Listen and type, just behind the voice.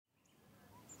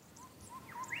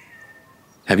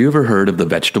Have you ever heard of the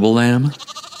vegetable lamb?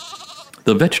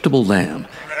 The vegetable lamb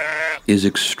is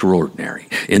extraordinary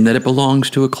in that it belongs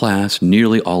to a class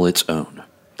nearly all its own.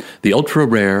 The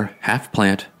ultra-rare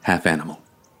half-plant, half-animal.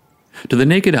 To the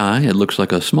naked eye, it looks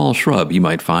like a small shrub you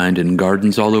might find in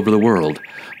gardens all over the world,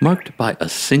 marked by a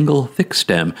single thick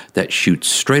stem that shoots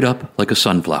straight up like a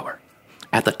sunflower.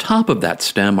 At the top of that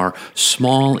stem are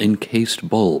small encased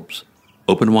bulbs.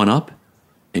 Open one up,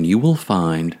 and you will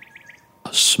find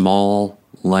a small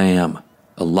lamb,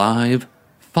 alive,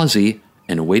 fuzzy,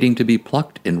 and waiting to be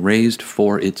plucked and raised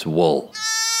for its wool.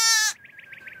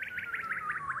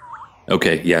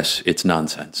 Okay, yes, it's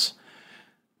nonsense.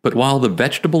 But while the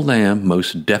vegetable lamb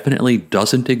most definitely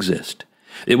doesn't exist,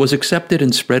 it was accepted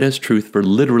and spread as truth for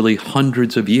literally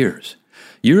hundreds of years.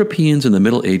 Europeans in the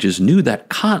Middle Ages knew that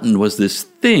cotton was this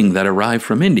thing that arrived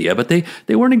from India, but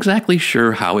they weren't exactly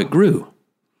sure how it grew.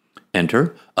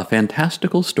 Enter a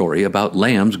fantastical story about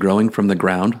lambs growing from the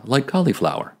ground like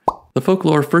cauliflower. The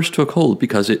folklore first took hold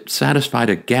because it satisfied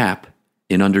a gap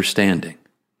in understanding.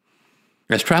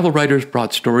 As travel writers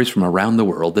brought stories from around the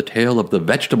world, the tale of the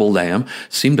vegetable lamb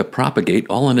seemed to propagate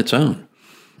all on its own.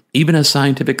 Even as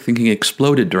scientific thinking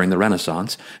exploded during the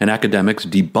Renaissance and academics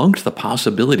debunked the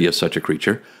possibility of such a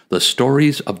creature, the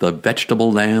stories of the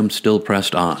vegetable lamb still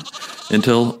pressed on,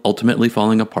 until ultimately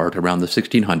falling apart around the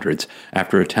 1600s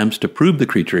after attempts to prove the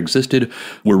creature existed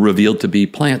were revealed to be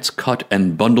plants cut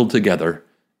and bundled together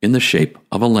in the shape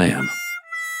of a lamb.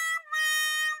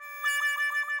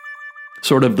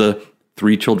 Sort of the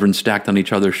 3 children stacked on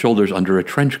each other's shoulders under a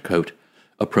trench coat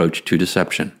approach to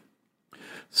deception.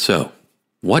 So,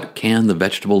 what can the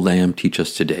vegetable lamb teach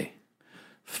us today?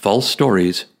 False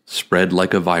stories spread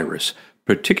like a virus,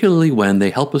 particularly when they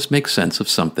help us make sense of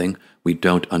something we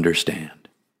don't understand.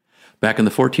 Back in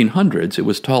the 1400s, it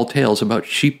was tall tales about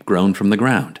sheep grown from the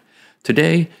ground.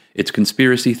 Today, it's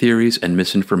conspiracy theories and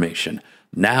misinformation,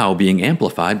 now being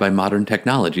amplified by modern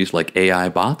technologies like AI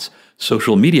bots,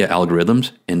 social media algorithms,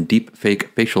 and deep-fake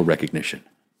facial recognition.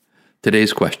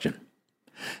 Today's question: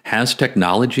 has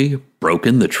technology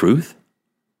broken the truth?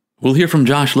 We'll hear from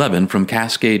Josh Levin from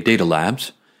Cascade Data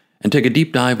Labs and take a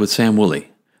deep dive with Sam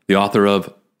Woolley, the author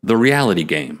of The Reality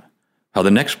Game: How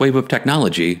the Next Wave of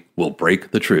Technology Will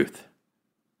Break the Truth.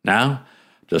 Now,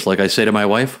 just like I say to my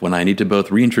wife when I need to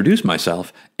both reintroduce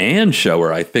myself and show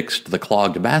her I fixed the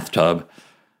clogged bathtub,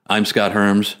 I'm Scott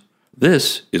Herms.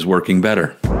 This is Working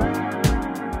Better.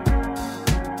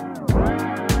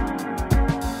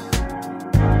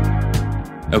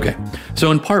 Okay,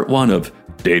 so in part 1 of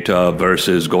Data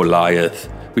versus Goliath,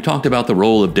 we talked about the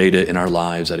role of data in our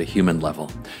lives at a human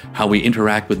level, how we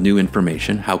interact with new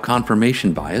information, how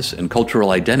confirmation bias and cultural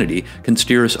identity can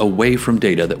steer us away from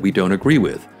data that we don't agree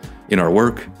with, in our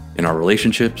work, in our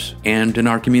relationships, and in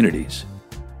our communities.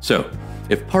 So,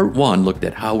 if part 1 looked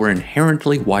at how we're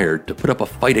inherently wired to put up a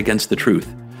fight against the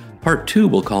truth, part 2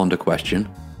 will call into question,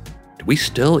 do we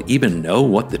still even know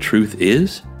what the truth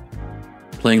is?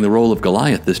 Playing the role of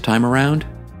Goliath this time around,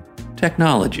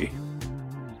 technology.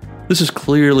 This is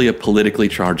clearly a politically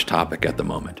charged topic at the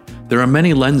moment. There are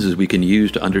many lenses we can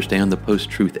use to understand the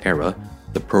post-truth era,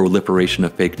 the proliferation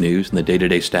of fake news, and the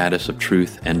day-to-day status of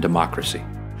truth and democracy.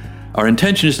 Our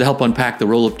intention is to help unpack the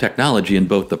role of technology in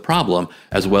both the problem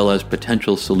as well as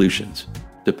potential solutions,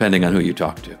 depending on who you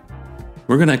talk to.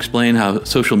 We're going to explain how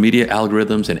social media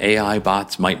algorithms and AI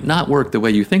bots might not work the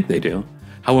way you think they do,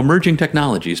 how emerging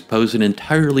technologies pose an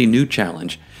entirely new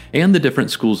challenge, and the different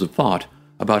schools of thought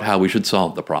about how we should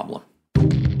solve the problem.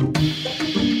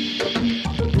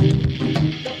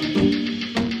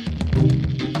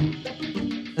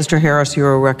 Mr. Harris, you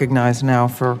are recognized now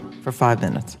for 5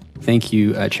 minutes. Thank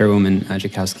you, Chairwoman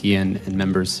Jakowski and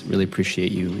members. Really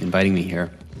appreciate you inviting me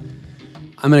here.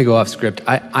 I'm going to go off script.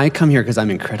 I come here because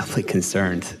I'm incredibly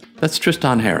concerned. That's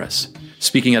Tristan Harris,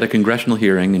 speaking at a congressional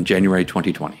hearing in January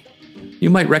 2020. You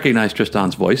might recognize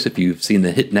Tristan's voice if you've seen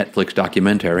the hit Netflix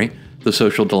documentary, The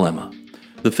Social Dilemma.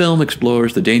 The film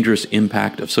explores the dangerous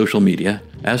impact of social media,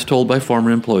 as told by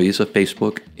former employees of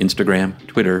Facebook, Instagram,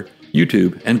 Twitter,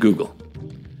 YouTube, and Google.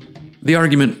 The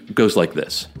argument goes like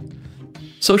this.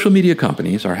 Social media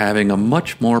companies are having a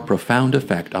much more profound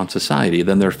effect on society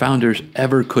than their founders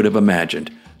ever could have imagined,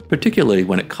 particularly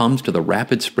when it comes to the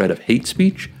rapid spread of hate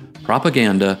speech,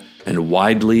 propaganda, and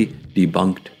widely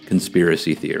debunked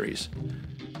conspiracy theories.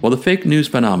 While the fake news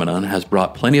phenomenon has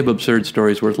brought plenty of absurd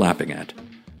stories worth laughing at,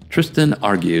 Tristan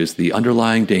argues the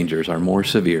underlying dangers are more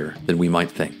severe than we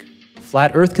might think.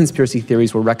 Flat Earth conspiracy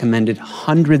theories were recommended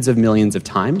hundreds of millions of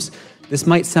times This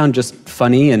might sound just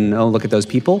funny and, oh, look at those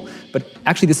people, but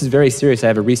actually this is very serious. I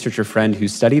have a researcher friend who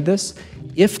studied this.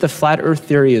 If the flat earth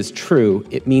theory is true,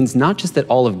 it means not just that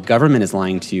all of government is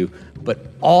lying to you, but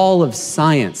all of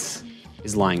science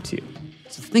is lying to you.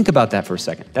 So think about that for a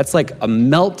second. That's like a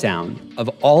meltdown of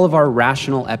all of our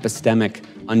rational epistemic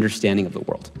understanding of the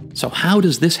world. So how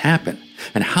does this happen?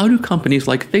 And how do companies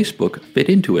like Facebook fit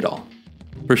into it all?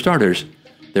 For starters,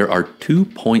 there are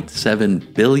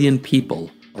 2.7 billion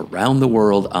people around the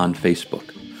world on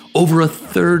Facebook, over a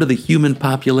third of the human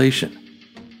population.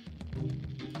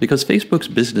 Because Facebook's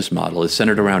business model is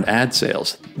centered around ad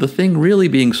sales, the thing really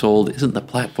being sold isn't the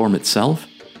platform itself,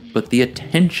 but the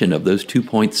attention of those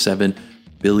 2.7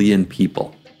 billion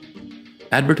people.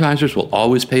 Advertisers will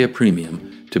always pay a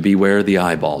premium to be where the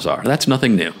eyeballs are. That's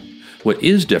nothing new. What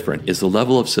is different is the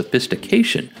level of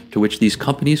sophistication to which these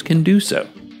companies can do so.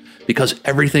 Because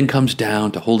everything comes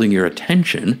down to holding your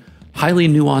attention, highly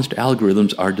nuanced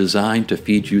algorithms are designed to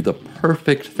feed you the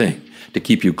perfect thing to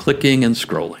keep you clicking and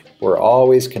scrolling. We're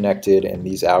always connected, and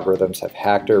these algorithms have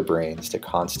hacked our brains to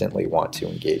constantly want to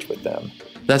engage with them.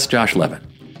 That's Josh Levin.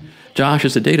 Josh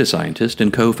is a data scientist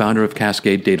and co-founder of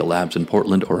Cascade Data Labs in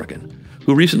Portland, Oregon,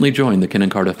 who recently joined the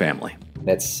Kinnan-Carta family. And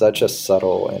it's such a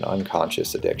subtle and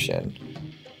unconscious addiction.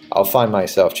 I'll find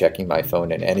myself checking my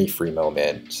phone in any free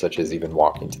moment, such as even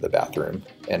walking to the bathroom,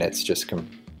 and it's just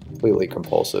completely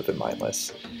compulsive and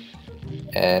mindless.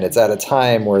 And it's at a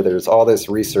time where there's all this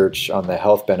research on the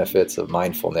health benefits of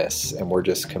mindfulness, and we're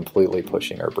just completely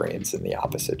pushing our brains in the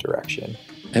opposite direction.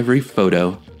 Every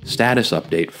photo, status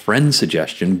update, friend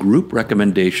suggestion, group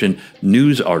recommendation,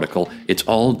 news article, it's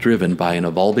all driven by an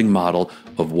evolving model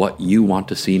of what you want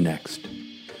to see next.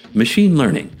 Machine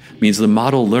learning means the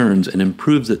model learns and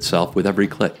improves itself with every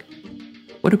click.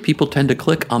 What do people tend to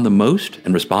click on the most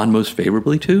and respond most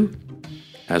favorably to?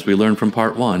 As we learned from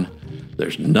part 1,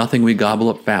 there's nothing we gobble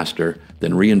up faster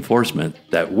than reinforcement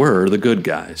that we're the good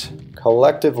guys.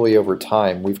 Collectively over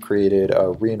time, we've created a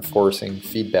reinforcing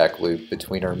feedback loop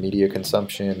between our media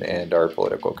consumption and our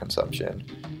political consumption.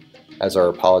 As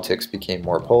our politics became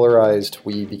more polarized,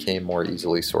 we became more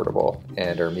easily sortable,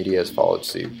 and our media has followed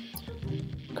suit.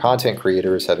 Content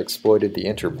creators have exploited the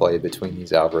interplay between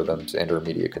these algorithms and our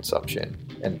media consumption,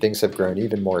 and things have grown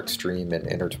even more extreme and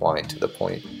intertwined to the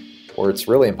point where it's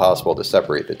really impossible to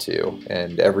separate the two,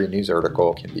 and every news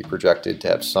article can be projected to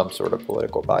have some sort of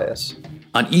political bias.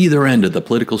 On either end of the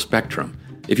political spectrum,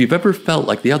 if you've ever felt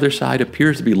like the other side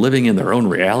appears to be living in their own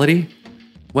reality,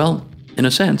 well, in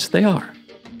a sense, they are.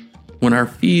 When our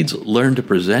feeds learn to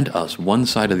present us one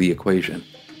side of the equation,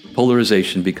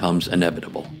 polarization becomes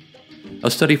inevitable. A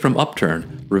study from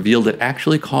Upturn revealed it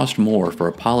actually cost more for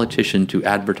a politician to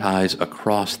advertise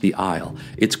across the aisle.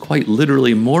 It's quite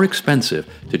literally more expensive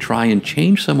to try and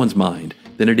change someone's mind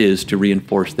than it is to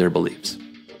reinforce their beliefs.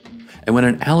 And when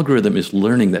an algorithm is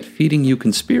learning that feeding you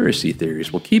conspiracy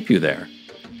theories will keep you there,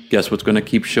 guess what's going to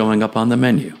keep showing up on the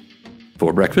menu?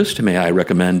 For breakfast, may I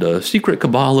recommend a secret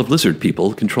cabal of lizard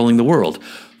people controlling the world.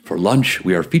 For lunch,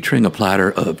 we are featuring a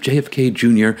platter of JFK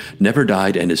Jr. Never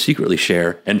Died and Is Secretly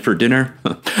Cher. And for dinner,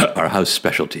 our house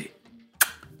specialty.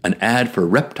 An ad for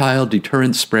reptile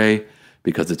deterrent spray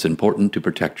because it's important to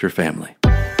protect your family.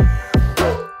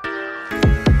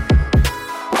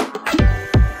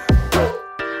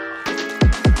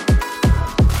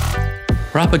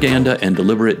 Propaganda and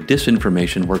deliberate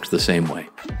disinformation works the same way.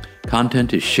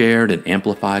 Content is shared and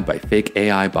amplified by fake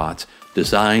AI bots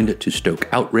designed to stoke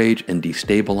outrage and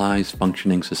destabilize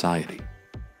functioning society.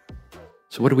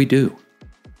 So what do?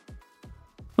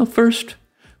 Well, first,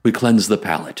 we cleanse the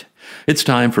palate. It's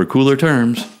time for Cooler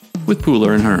Terms with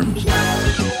Pooler and Herms.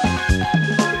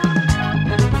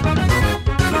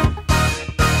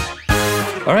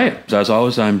 All right, as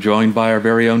always, I'm joined by our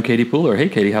very own Katie Pooler. Hey,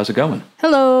 Katie, how's it going?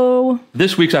 Hello.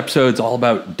 This week's episode is all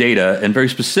about data, and very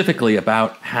specifically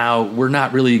about how we're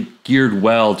not really geared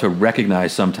well to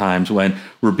recognize sometimes when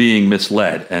we're being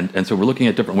misled. And so we're looking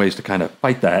at different ways to kind of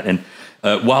fight that. And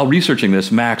while researching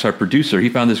this, Max, our producer, he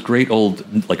found this great old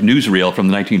newsreel from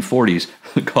the 1940s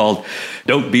called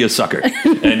 "Don't Be a Sucker,"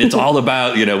 and it's all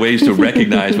about ways to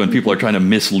recognize when people are trying to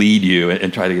mislead you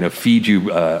and try to feed you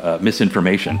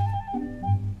misinformation.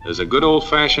 There's a good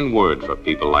old-fashioned word for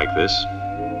people like this.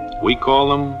 We call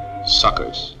them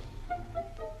suckers.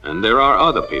 And there are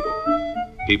other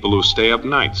people who stay up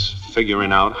nights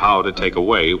figuring out how to take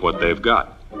away what they've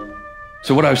got.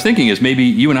 So what I was thinking is maybe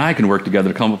you and I can work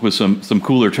together to come up with some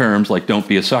cooler terms like "don't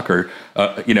be a sucker,"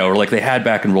 or like they had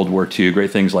back in World War II, great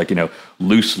things like,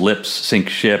 loose lips sink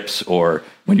ships, or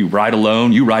when you ride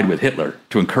alone, you ride with Hitler,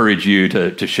 to encourage you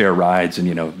to share rides and,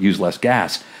 use less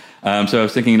gas. So I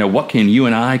was thinking, what can you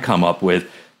and I come up with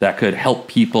that could help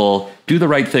people do the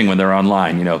right thing when they're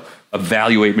online,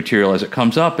 evaluate material as it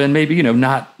comes up and maybe,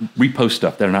 not repost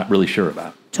stuff they're not really sure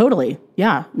about. Totally.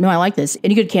 Yeah. No, I like this.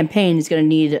 Any good campaign is going to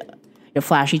need a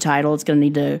flashy title. It's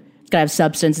going to have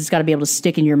substance. It's got to be able to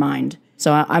stick in your mind.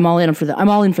 So I'm all in for that. I'm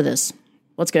all in for this.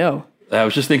 Let's go. I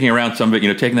was just thinking around some of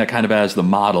it, taking that kind of as the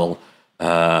model.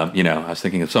 I was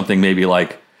thinking of something maybe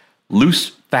like loose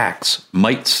facts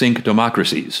might sink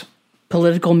democracies.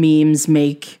 Political memes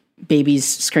make babies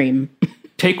scream.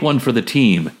 Take one for the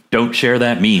team. Don't share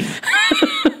that meme.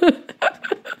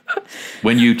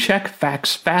 When you check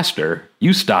facts faster,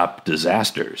 you stop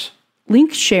disasters.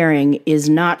 Link sharing is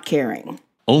not caring.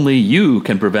 Only you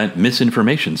can prevent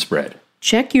misinformation spread.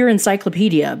 Check your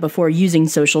encyclopedia before using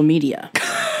social media.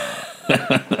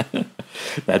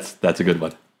 That's a good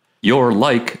one. Your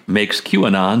like makes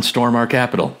QAnon storm our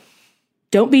Capitol.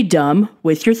 Don't be dumb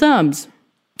with your thumbs.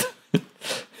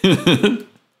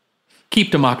 Keep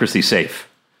democracy safe.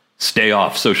 Stay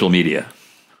off social media.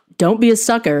 Don't be a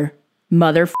sucker,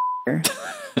 motherfucker.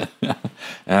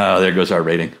 Oh, there goes our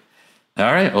rating.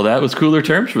 All right, well, that was Cooler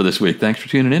Terms for this week. Thanks for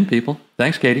tuning in, people.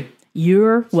 Thanks, Katie.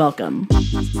 You're welcome.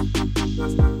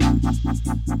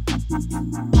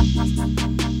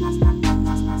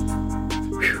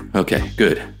 Okay,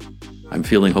 good. I'm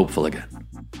feeling hopeful again.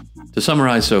 To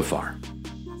summarize so far,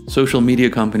 social media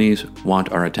companies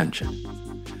want our attention.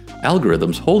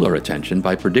 Algorithms hold our attention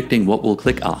by predicting what we'll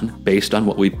click on based on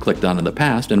what we've clicked on in the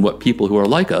past and what people who are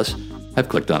like us have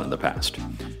clicked on in the past.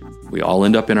 We all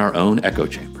end up in our own echo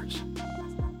chambers.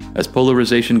 As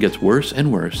polarization gets worse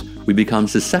and worse, we become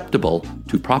susceptible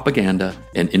to propaganda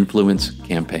and influence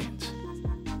campaigns.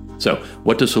 So,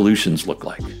 what do solutions look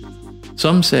like?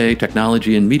 Some say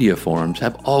technology and media forums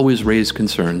have always raised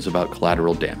concerns about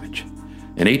collateral damage.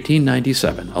 In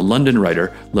 1897, a London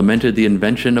writer lamented the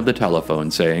invention of the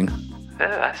telephone, saying,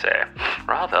 I say,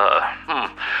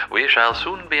 we shall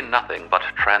soon be nothing but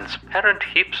transparent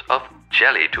heaps of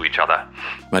jelly to each other.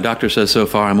 My doctor says so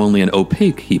far I'm only an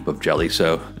opaque heap of jelly,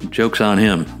 so joke's on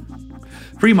him.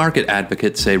 Free market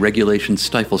advocates say regulation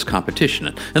stifles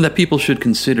competition and that people should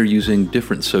consider using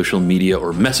different social media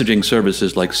or messaging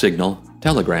services like Signal,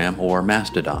 Telegram, or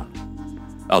Mastodon.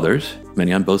 Others,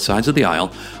 many on both sides of the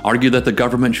aisle, argue that the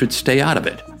government should stay out of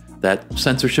it, that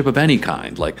censorship of any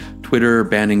kind, like Twitter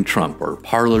banning Trump or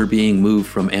Parler being moved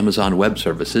from Amazon Web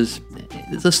Services,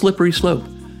 is a slippery slope,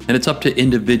 and it's up to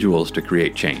individuals to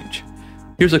create change.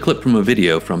 Here's a clip from a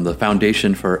video from the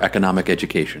Foundation for Economic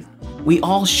Education. We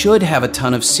all should have a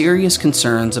ton of serious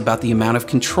concerns about the amount of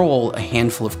control a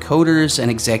handful of coders and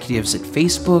executives at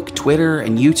Facebook, Twitter,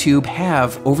 and YouTube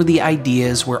have over the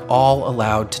ideas we're all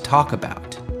allowed to talk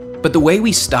about. But the way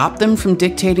we stop them from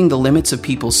dictating the limits of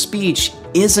people's speech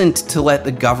isn't to let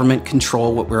the government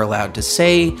control what we're allowed to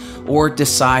say or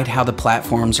decide how the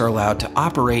platforms are allowed to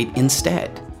operate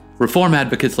instead. Reform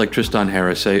advocates like Tristan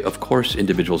Harris say, of course,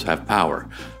 individuals have power.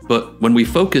 But when we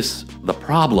focus the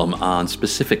problem on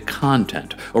specific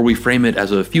content, or we frame it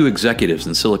as a few executives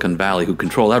in Silicon Valley who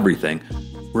control everything,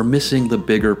 we're missing the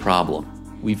bigger problem.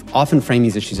 We've often framed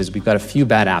these issues as we've got a few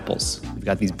bad apples. We've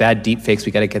got these bad deepfakes,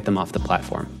 we've got to get them off the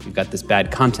platform. We've got this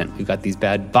bad content, we've got these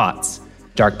bad bots,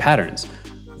 dark patterns.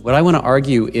 What I want to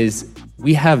argue is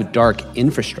we have dark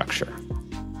infrastructure.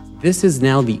 This is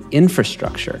now the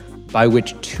infrastructure by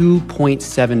which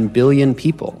 2.7 billion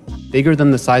people, bigger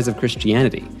than the size of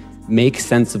Christianity, make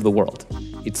sense of the world.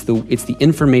 It's the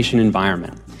information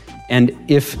environment. And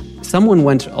if someone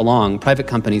went along, private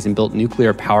companies, and built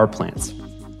nuclear power plants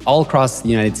all across the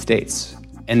United States,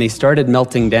 and they started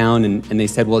melting down and they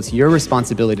said, well, it's your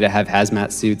responsibility to have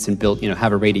hazmat suits and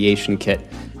have a radiation kit,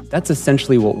 that's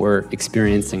essentially what we're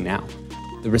experiencing now.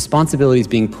 The responsibility is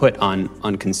being put on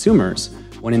consumers,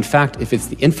 when in fact, if it's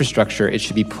the infrastructure, it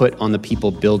should be put on the people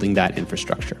building that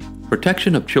infrastructure.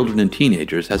 Protection of children and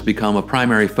teenagers has become a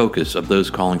primary focus of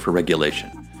those calling for regulation.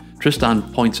 Tristan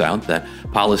points out that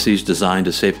policies designed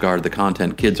to safeguard the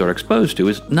content kids are exposed to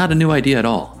is not a new idea at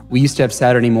all. We used to have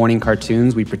Saturday morning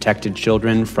cartoons. We protected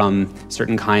children from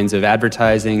certain kinds of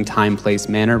advertising, time, place,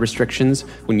 manner restrictions.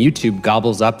 When YouTube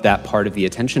gobbles up that part of the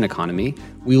attention economy,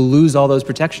 we lose all those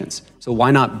protections. So why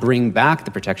not bring back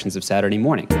the protections of Saturday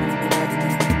morning?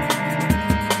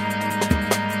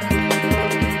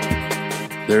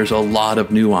 There's a lot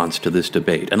of nuance to this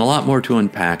debate and a lot more to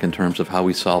unpack in terms of how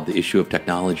we solve the issue of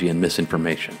technology and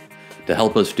misinformation. To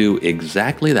help us do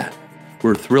exactly that,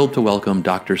 we're thrilled to welcome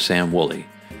Dr. Sam Woolley.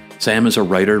 Sam is a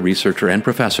writer, researcher, and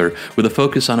professor with a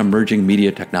focus on emerging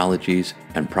media technologies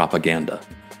and propaganda.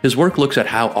 His work looks at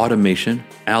how automation,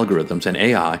 algorithms, and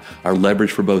AI are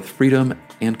leveraged for both freedom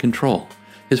and control.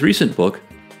 His recent book,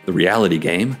 The Reality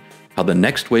Game, how the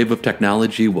next wave of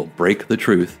technology will break the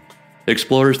truth,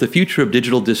 explores the future of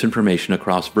digital disinformation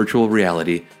across virtual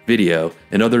reality, video,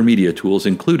 and other media tools,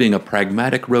 including a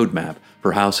pragmatic roadmap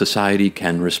for how society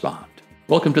can respond.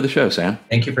 Welcome to the show, Sam.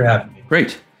 Thank you for having me.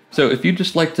 Great. So if you'd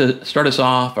just like to start us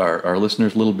off, our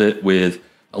listeners, a little bit with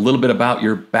a little bit about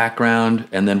your background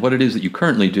and then what it is that you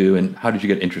currently do and how did you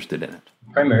get interested in it?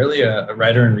 Primarily a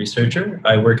writer and researcher.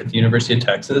 I work at the University of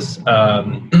Texas,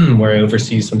 where I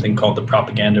oversee something called the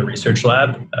Propaganda Research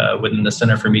Lab within the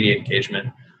Center for Media Engagement.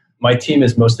 My team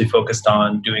is mostly focused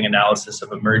on doing analysis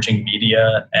of emerging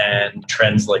media and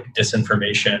trends like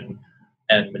disinformation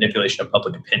and manipulation of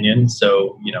public opinion.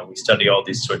 So, we study all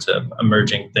these sorts of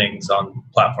emerging things on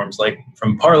platforms like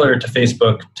from Parler to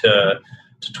Facebook to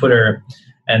Twitter,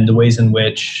 and the ways in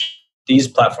which these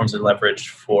platforms are leveraged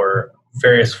for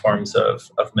various forms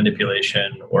of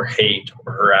manipulation or hate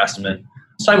or harassment.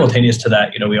 Simultaneous to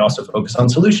that, we also focus on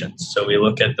solutions. So we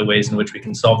look at the ways in which we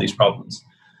can solve these problems.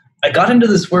 I got into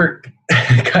this work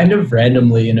kind of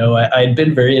randomly. I'd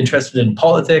been very interested in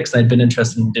politics. I'd been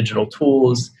interested in digital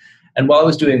tools. And while I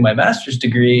was doing my master's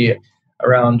degree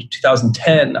around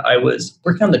 2010, I was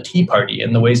working on the Tea Party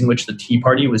and the ways in which the Tea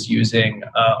Party was using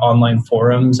online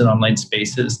forums and online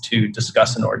spaces to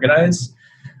discuss and organize.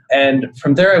 And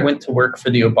from there, I went to work for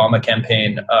the Obama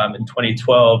campaign in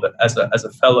 2012 as a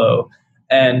fellow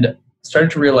and started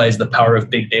to realize the power of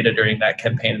big data during that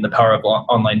campaign and the power of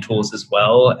online tools as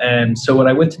well. And so when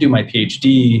I went to do my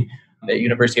PhD at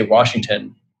University of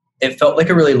Washington, it felt like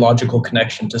a really logical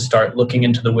connection to start looking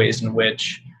into the ways in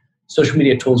which social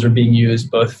media tools are being used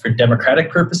both for democratic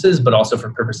purposes, but also for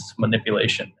purposes of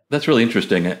manipulation. That's really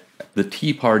interesting. The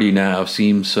Tea Party now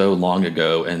seems so long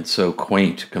ago and so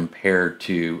quaint compared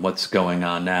to what's going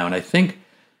on now. And I think,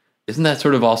 isn't that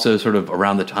also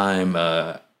around the time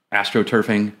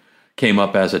astroturfing came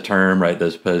up as a term, right?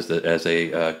 As opposed to, as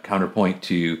a counterpoint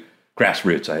to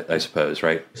grassroots, I suppose,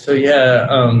 right? So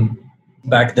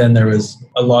back then there was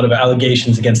a lot of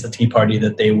allegations against the Tea Party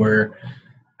that they were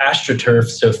astroturf,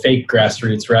 so fake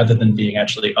grassroots, rather than being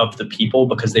actually of the people,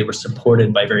 because they were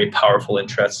supported by very powerful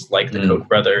interests like the Koch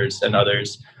brothers and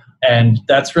others. And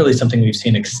that's really something we've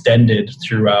seen extended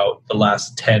throughout the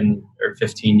last 10 or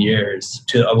 15 years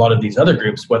to a lot of these other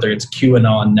groups, whether it's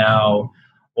QAnon now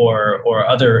or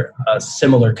other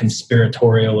similar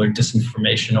conspiratorial or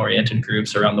disinformation-oriented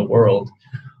groups around the world.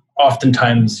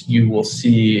 Oftentimes you will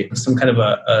see some kind of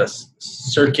a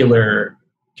circular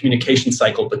communication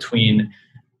cycle between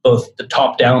both the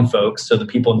top-down folks, so the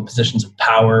people in the positions of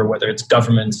power, whether it's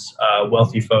governments,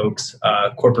 wealthy folks,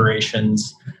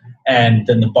 corporations, and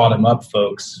then the bottom-up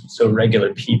folks, so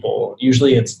regular people.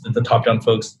 Usually it's the top-down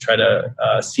folks try to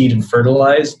seed and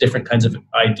fertilize different kinds of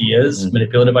ideas,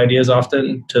 manipulative ideas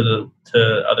often, to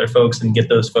other folks and get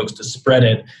those folks to spread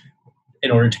it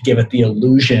in order to give it the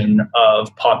illusion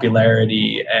of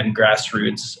popularity and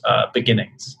grassroots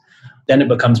beginnings. Then it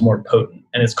becomes more potent.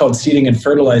 And it's called seeding and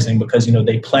fertilizing because,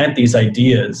 they plant these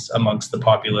ideas amongst the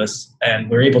populace, and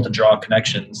we're able to draw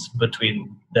connections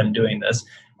between them doing this.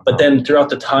 But then throughout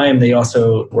the time, they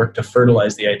also work to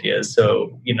fertilize the ideas.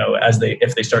 So,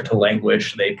 if they start to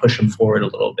languish, they push them forward a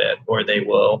little bit, or they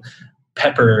will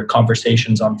pepper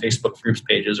conversations on Facebook groups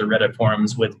pages or Reddit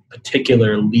forums with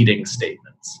particular leading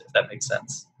statements, if that makes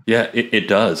sense. Yeah, it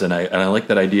does. And I like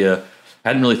that idea. I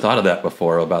hadn't really thought of that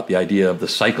before, about the idea of the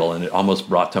cycle. And it almost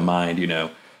brought to mind,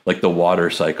 like the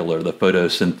water cycle or the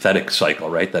photosynthetic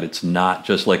cycle, right? That it's not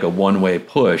just like a one-way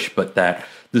push, but that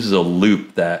this is a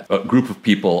loop that a group of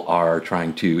people are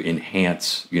trying to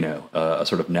enhance, a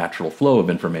sort of natural flow of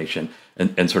information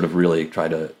and sort of really try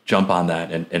to jump on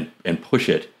that and push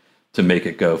it to make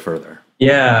it go further.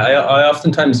 Yeah, I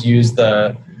oftentimes use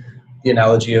the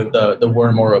analogy of the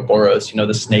worm Ouroboros,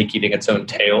 the snake eating its own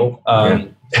tail.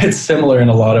 It's similar in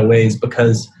a lot of ways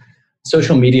because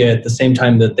social media, at the same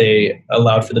time that they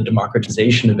allowed for the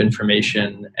democratization of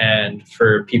information and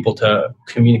for people to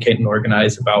communicate and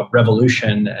organize about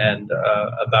revolution and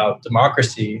about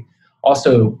democracy,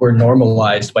 also were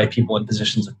normalized by people in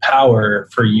positions of power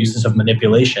for uses of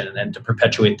manipulation and to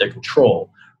perpetuate their control,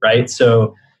 right?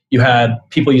 So you had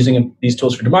people using these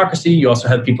tools for democracy. You also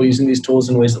had people using these tools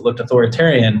in ways that looked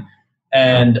authoritarian.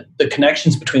 And the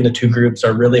connections between the two groups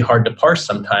are really hard to parse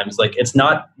sometimes. Like, it's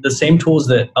not the same tools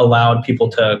that allowed people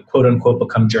to, quote unquote,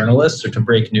 become journalists or to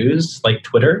break news, like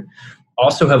Twitter,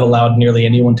 also have allowed nearly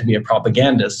anyone to be a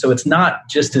propagandist. So it's not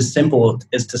just as simple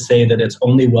as to say that it's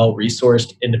only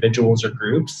well-resourced individuals or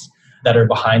groups that are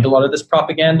behind a lot of this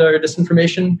propaganda or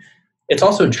disinformation. It's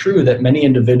also true that many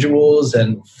individuals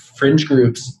and fringe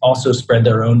groups also spread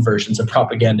their own versions of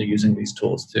propaganda using these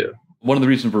tools too. One of the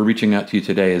reasons we're reaching out to you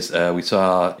today is we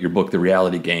saw your book, The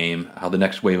Reality Game, How the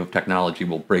Next Wave of Technology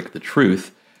Will Break the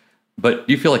Truth. But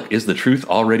do you feel like, is the truth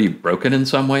already broken in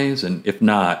some ways? And if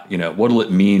not, what will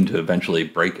it mean to eventually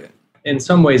break it? In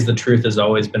some ways, the truth has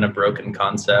always been a broken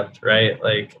concept, right?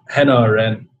 Like Hannah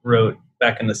Arendt wrote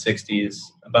back in the 60s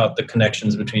about the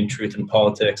connections between truth and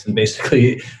politics, and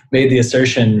basically made the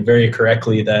assertion very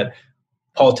correctly that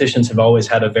politicians have always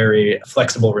had a very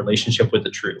flexible relationship with the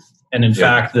truth. And in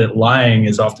fact, that lying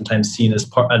is oftentimes seen as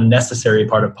a necessary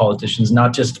part of politicians,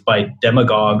 not just by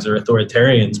demagogues or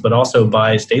authoritarians, but also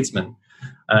by statesmen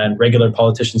and regular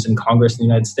politicians in Congress in the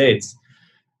United States.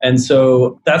 And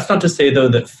so that's not to say, though,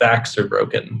 that facts are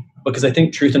broken, because I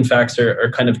think truth and facts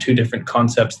are kind of two different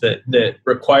concepts that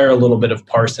require a little bit of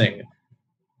parsing.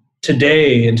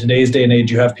 Today, in today's day and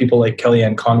age, you have people like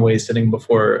Kellyanne Conway sitting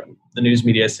before the news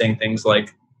media saying things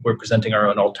like, we're presenting our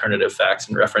own alternative facts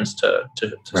in reference to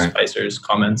right. Spicer's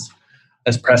comments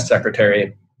as press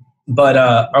secretary. But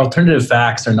alternative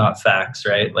facts are not facts,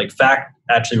 right? Like fact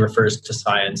actually refers to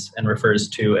science and refers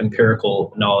to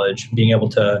empirical knowledge, being able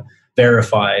to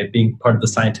verify, being part of the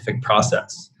scientific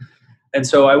process. And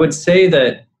so I would say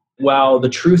that while the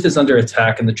truth is under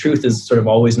attack and the truth is sort of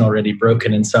always and already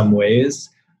broken in some ways,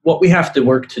 what we have to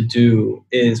work to do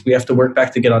is we have to work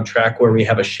back to get on track where we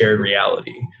have a shared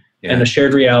reality. Yeah. And a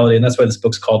shared reality, and that's why this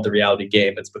book's called The Reality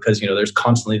Game. It's because, there's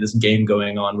constantly this game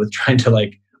going on with trying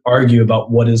to argue about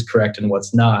what is correct and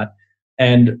what's not.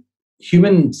 And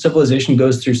human civilization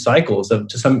goes through cycles of,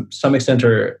 to some extent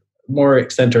or more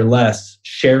extent or less,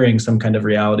 sharing some kind of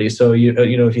reality. So,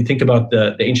 if you think about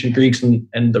the ancient Greeks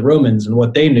and the Romans and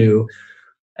what they knew,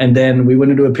 and then we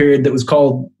went into a period that was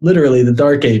called literally the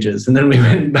Dark Ages. And then we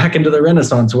went back into the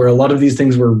Renaissance, where a lot of these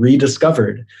things were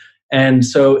rediscovered. And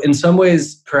so in some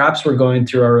ways, perhaps we're going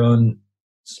through our own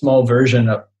small version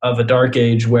of a dark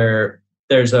age where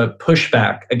there's a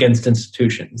pushback against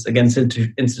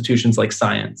institutions like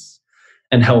science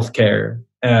and healthcare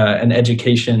and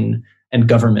education and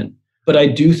government. But I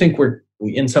do think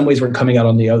in some ways we're coming out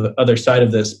on the other side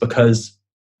of this, because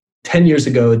 10 years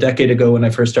ago, a decade ago, when I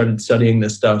first started studying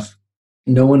this stuff,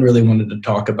 no one really wanted to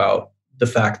talk about the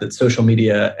fact that social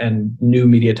media and new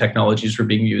media technologies were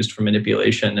being used for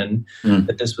manipulation, and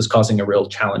that this was causing a real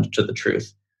challenge to the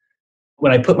truth.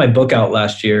 When I put my book out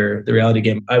last year, The Reality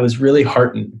Game, I was really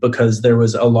heartened because there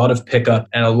was a lot of pickup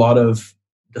and a lot of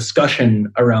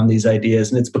discussion around these ideas,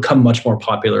 and it's become much more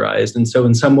popularized. And so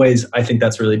in some ways, I think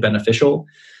that's really beneficial.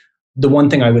 The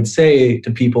one thing I would say to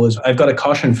people is I've got to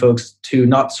caution folks to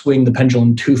not swing the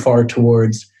pendulum too far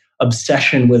towards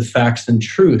obsession with facts and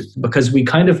truth, because we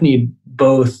kind of need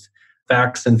both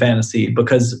facts and fantasy,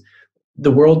 because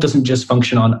the world doesn't just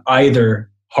function on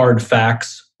either hard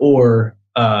facts or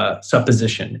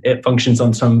supposition. It functions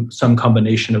on some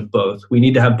combination of both. We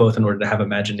need to have both in order to have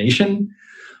imagination,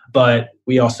 but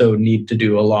we also need to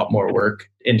do a lot more work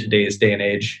in today's day and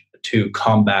age to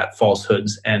combat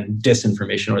falsehoods and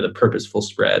disinformation, or the purposeful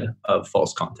spread of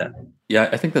false content. Yeah,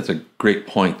 I think that's a great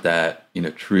point that,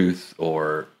 truth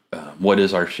or what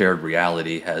is our shared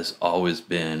reality has always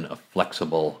been a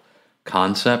flexible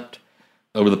concept.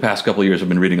 Over the past couple of years, I've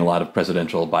been reading a lot of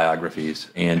presidential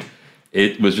biographies, and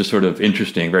it was just sort of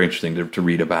very interesting to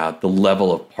read about the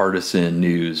level of partisan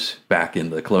news back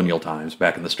in the colonial times,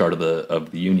 back in the start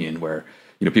of the Union, where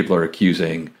people are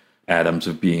accusing Adams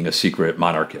of being a secret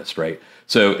monarchist, right?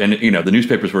 So, and the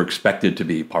newspapers were expected to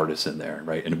be partisan there,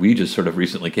 right? And we just sort of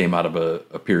recently came out of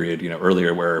a period,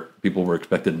 earlier, where people were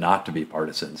expected not to be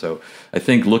partisan. So I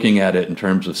think looking at it in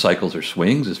terms of cycles or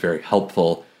swings is very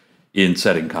helpful in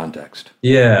setting context.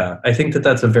 Yeah, I think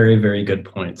that's a very, very good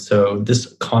point. So this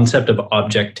concept of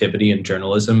objectivity in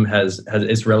journalism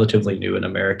is relatively new in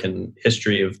American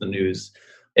history of the news.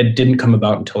 It didn't come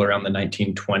about until around the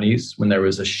 1920s, when there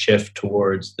was a shift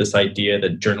towards this idea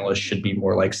that journalists should be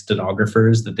more like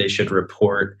stenographers, that they should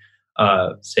report,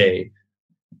 say,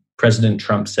 President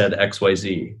Trump said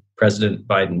XYZ, President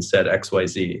Biden said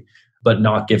XYZ, but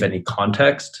not give any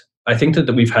context. I think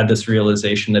that we've had this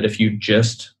realization that if you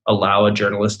just allow a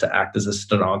journalist to act as a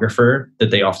stenographer, that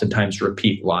they oftentimes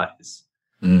repeat lies,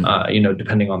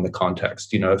 depending on the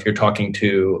context. If you're talking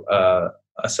to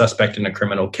a suspect in a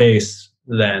criminal case,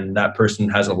 then that person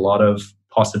has a lot of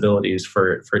possibilities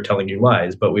for telling you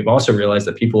lies. But we've also realized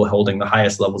that people holding the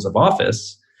highest levels of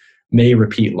office may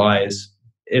repeat lies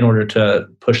in order to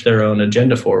push their own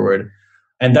agenda forward.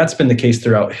 And that's been the case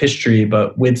throughout history.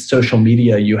 But with social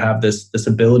media, you have this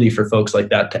ability for folks like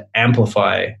that to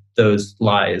amplify those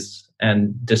lies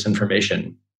and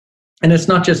disinformation. And it's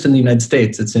not just in the United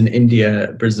States. It's in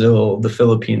India, Brazil, the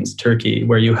Philippines, Turkey,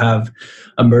 where you have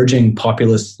emerging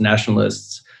populist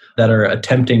nationalists that are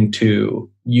attempting to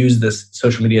use this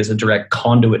social media as a direct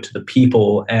conduit to the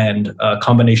people and a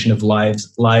combination of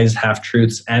lies,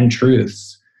 half-truths, and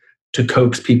truths to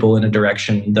coax people in a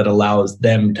direction that allows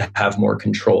them to have more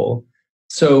control.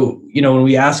 So, when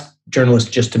we ask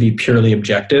journalists just to be purely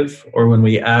objective, or when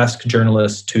we ask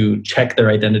journalists to check their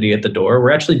identity at the door,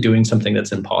 we're actually doing something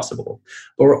that's impossible.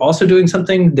 But we're also doing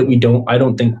something that I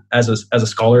don't think as a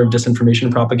scholar of disinformation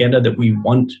and propaganda that we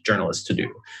want journalists to do.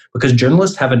 Because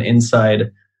journalists have an inside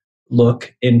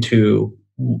look into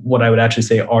what I would actually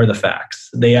say are the facts.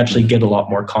 They actually get a lot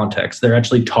more context. They're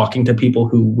actually talking to people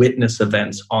who witness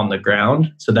events on the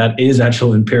ground. So that is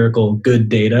actual empirical good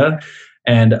data.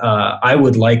 And I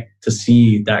would like to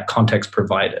see that context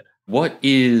provided. What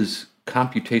is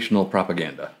computational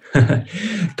propaganda?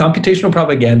 Computational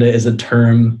propaganda is a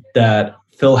term that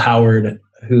Phil Howard,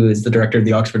 who is the director of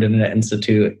the Oxford Internet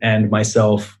Institute, and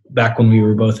myself, back when we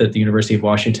were both at the University of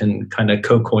Washington, kind of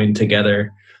co-coined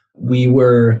together. We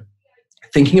were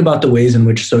thinking about the ways in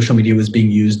which social media was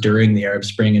being used during the Arab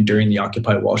Spring and during the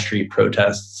Occupy Wall Street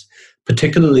protests,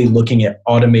 particularly looking at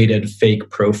automated fake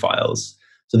profiles.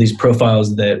 So these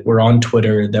profiles that were on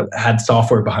Twitter that had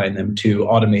software behind them to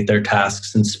automate their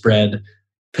tasks and spread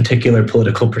particular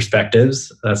political perspectives.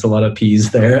 That's a lot of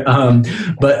P's there.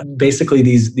 But basically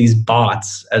these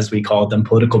bots, as we call them,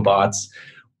 political bots,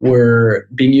 were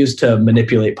being used to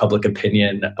manipulate public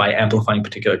opinion by amplifying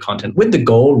particular content with the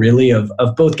goal really of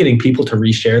both getting people to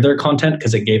reshare their content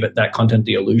because it gave that content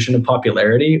the illusion of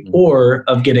popularity, or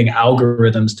of getting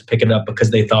algorithms to pick it up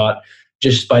because they thought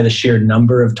just by the sheer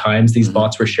number of times these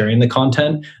bots were sharing the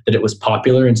content that it was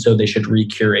popular, and so they should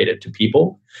recurate it to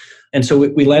people. And so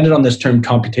we landed on this term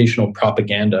computational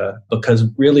propaganda because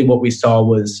really what we saw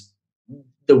was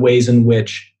the ways in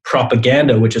which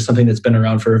propaganda, which is something that's been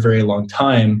around for a very long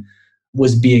time,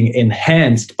 was being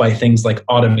enhanced by things like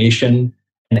automation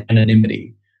and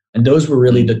anonymity. And those were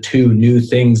really the two new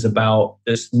things about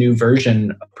this new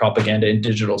version of propaganda in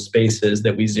digital spaces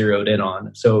that we zeroed in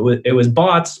on. So it was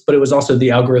bots, but it was also the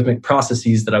algorithmic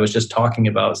processes that I was just talking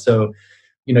about. So,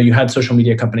 you had social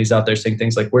media companies out there saying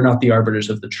things like, we're not the arbiters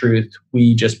of the truth.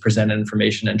 We just present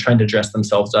information, and trying to dress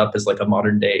themselves up as like a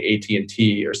modern day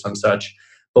AT&T or some such.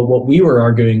 But what we were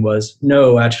arguing was,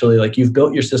 no, actually, like you've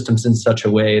built your systems in such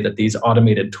a way that these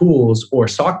automated tools or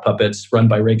sock puppets run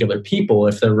by regular people,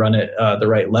 if they're run at the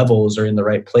right levels or in the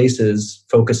right places,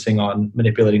 focusing on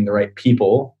manipulating the right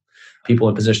people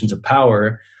in positions of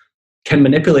power, can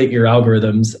manipulate your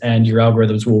algorithms, and your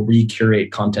algorithms will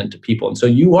recurate content to people. And so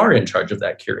you are in charge of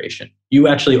that curation. You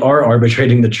actually are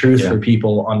arbitrating the truth for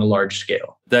people on a large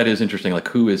scale. That is interesting. Like,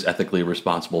 who is ethically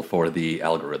responsible for the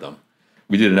algorithm?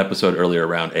 We did an episode earlier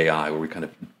around AI where we kind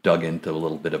of dug into a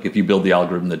little bit of, if you build the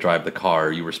algorithm that drive the car,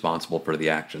 are you responsible for the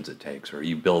actions it takes? Or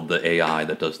you build the AI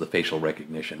that does the facial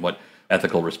recognition. What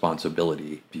ethical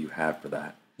responsibility do you have for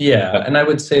that? Yeah, and I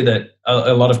would say that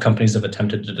a lot of companies have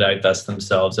attempted to divest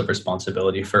themselves of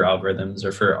responsibility for algorithms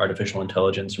or for artificial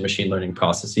intelligence or machine learning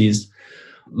processes.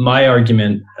 My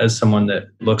argument, as someone that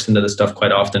looks into this stuff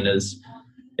quite often, is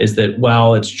that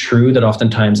while it's true that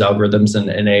oftentimes algorithms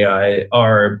and AI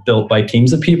are built by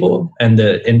teams of people, and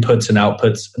the inputs and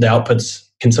outputs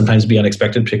can sometimes be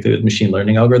unexpected, particularly with machine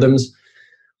learning algorithms,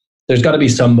 there's got to be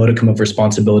some modicum of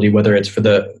responsibility, whether it's for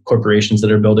the corporations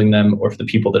that are building them or for the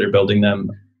people that are building them.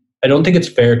 I don't think it's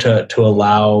fair to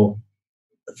allow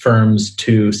firms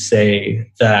to say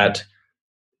that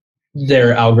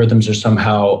their algorithms are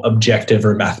somehow objective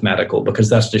or mathematical, because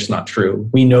that's just not true.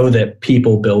 We know that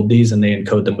people build these and they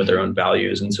encode them with their own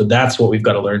values, and so that's what we've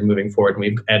got to learn moving forward.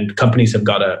 And companies have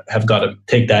got to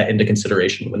take that into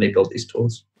consideration when they build these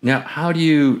tools. Now, how do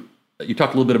you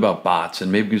talked a little bit about bots,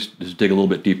 and maybe just dig a little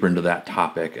bit deeper into that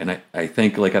topic. And I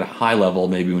think, like, at a high level,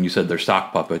 maybe when you said they're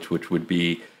sock puppets, which would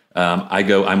be,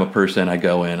 I'm a person, I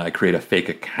go in, I create a fake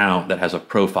account that has a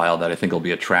profile that I think will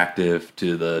be attractive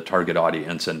to the target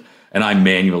audience, and I'm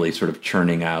manually sort of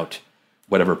churning out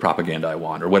whatever propaganda I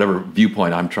want or whatever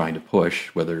viewpoint I'm trying to push,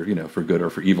 whether, for good or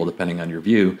for evil, depending on your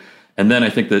view. And then I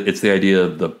think that it's the idea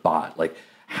of the bot. Like,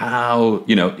 how,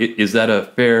 is that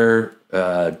a fair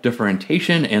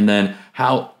differentiation? And then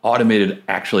how automated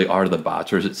actually are the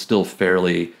bots, or is it still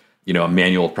fairly, a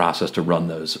manual process to run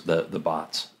the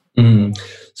bots? Mm-hmm.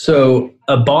 So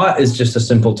a bot is just a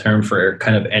simple term for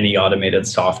kind of any automated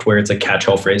software. It's a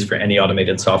catch-all phrase for any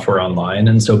automated software online.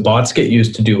 And so bots get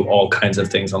used to do all kinds of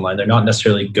things online. They're not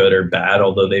necessarily good or bad,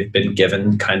 although they've been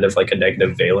given kind of like a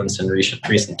negative valence in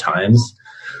recent times.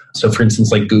 So for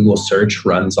instance, like Google search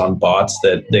runs on bots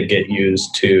that get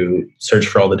used to search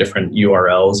for all the different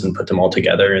URLs and put them all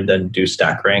together and then do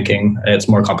stack ranking. It's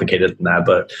more complicated than that,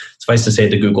 but suffice to say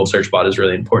the Google search bot is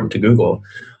really important to Google.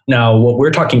 Now, what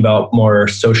we're talking about more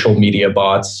social media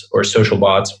bots or social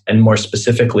bots, and more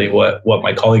specifically what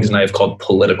my colleagues and I have called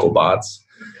political bots.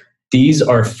 These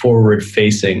are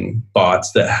forward-facing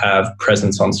bots that have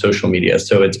presence on social media.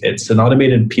 So it's an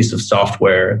automated piece of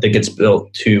software that gets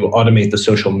built to automate the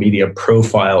social media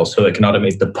profile. So it can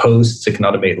automate the posts, it can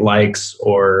automate likes,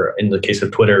 or in the case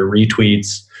of Twitter,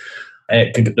 retweets.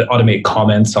 It can automate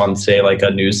comments on, say, like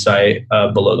a news site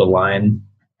below the line.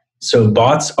 So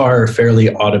bots are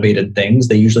fairly automated things.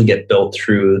 They usually get built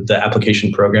through the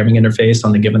application programming interface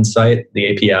on the given site, the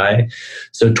API.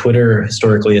 So Twitter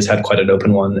historically has had quite an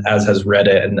open one, as has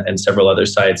Reddit and several other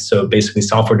sites. So basically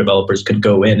software developers could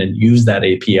go in and use that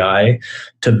API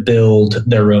to build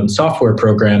their own software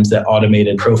programs that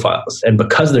automated profiles. And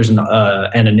because there's an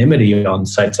anonymity on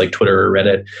sites like Twitter or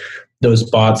Reddit, those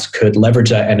bots could leverage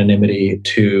that anonymity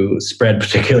to spread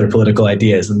particular political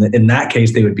ideas. And in that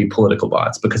case, they would be political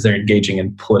bots because they're engaging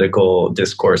in political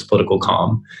discourse, political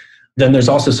comm. Then there's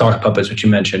also sock puppets, which you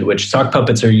mentioned, which sock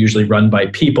puppets are usually run by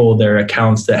people. They're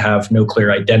accounts that have no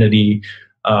clear identity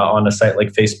on a site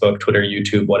like Facebook, Twitter,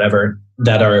 YouTube, whatever,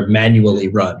 that are manually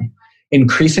run.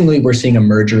 Increasingly, we're seeing a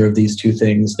merger of these two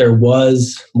things. There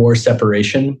was more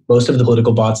separation. Most of the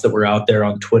political bots that were out there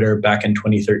on Twitter back in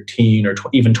 2013 or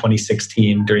even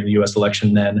 2016 during the US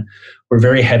election then were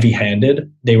very heavy-handed.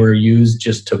 They were used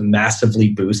just to massively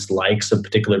boost likes of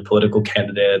particular political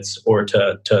candidates or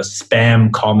to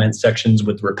spam comment sections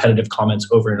with repetitive comments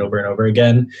over and over and over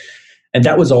again. And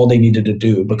that was all they needed to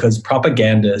do because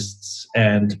propagandists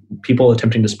and people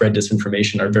attempting to spread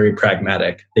disinformation are very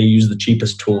pragmatic. They use the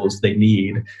cheapest tools they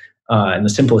need and the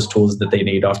simplest tools that they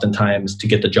need oftentimes to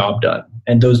get the job done.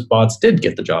 And those bots did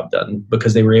get the job done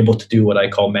because they were able to do what I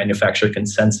call manufacture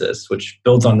consensus, which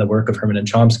builds on the work of Herman and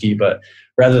Chomsky. But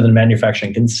rather than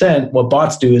manufacturing consent, what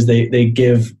bots do is they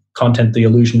give content the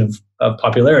illusion of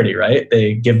popularity, right?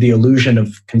 They give the illusion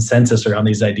of consensus around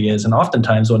these ideas. And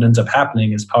oftentimes what ends up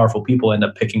happening is powerful people end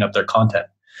up picking up their content.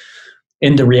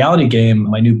 In The Reality Game,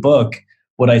 my new book,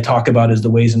 what I talk about is the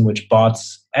ways in which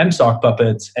bots and sock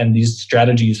puppets and these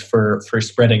strategies for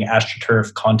spreading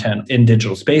AstroTurf content in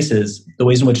digital spaces, the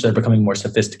ways in which they're becoming more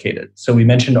sophisticated. So we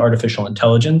mentioned artificial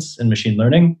intelligence and machine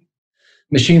learning.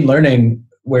 Machine learning,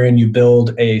 wherein you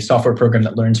build a software program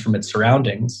that learns from its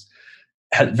surroundings,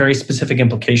 has very specific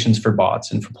implications for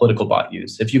bots and for political bot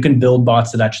use. If you can build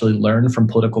bots that actually learn from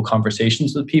political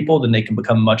conversations with people, then they can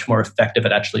become much more effective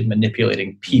at actually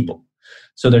manipulating people.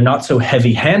 So they're not so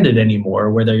heavy-handed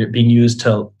anymore where they're being used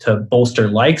to bolster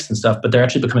likes and stuff, but they're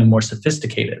actually becoming more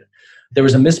sophisticated. There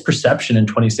was a misperception in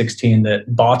 2016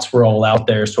 that bots were all out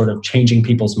there sort of changing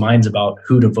people's minds about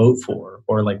who to vote for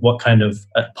or like what kind of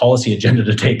policy agenda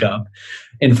to take up.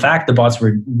 In fact, the bots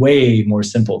were way more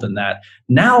simple than that.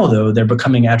 Now, though, they're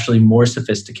becoming actually more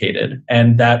sophisticated,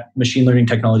 and that machine learning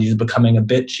technology is becoming a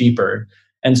bit cheaper.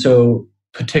 And so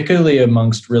particularly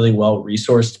amongst really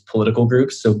well-resourced political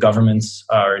groups, so governments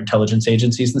or intelligence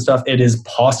agencies and stuff, it is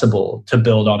possible to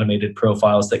build automated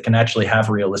profiles that can actually have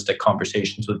realistic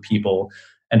conversations with people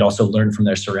and also learn from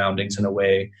their surroundings in a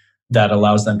way that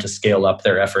allows them to scale up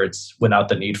their efforts without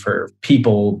the need for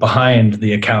people behind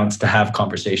the accounts to have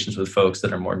conversations with folks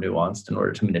that are more nuanced in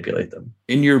order to manipulate them.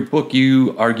 In your book,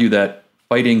 you argue that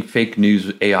fighting fake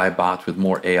news AI bots with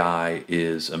more AI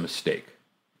is a mistake.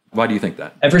 Why do you think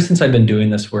that? Ever since I've been doing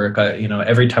this work,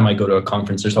 every time I go to a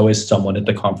conference, there's always someone at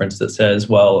the conference that says,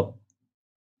 well,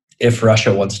 if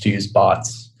Russia wants to use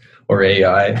bots or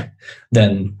AI,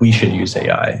 then we should use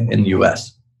AI in the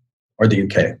US or the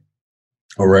UK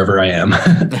or wherever I am.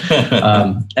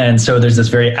 And so there's this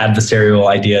very adversarial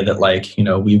idea that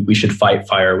we should fight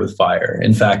fire with fire.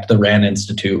 In fact, the RAND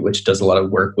Institute, which does a lot of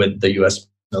work with the US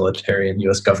military and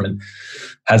US government,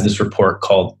 has this report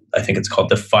called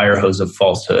The Fire Hose of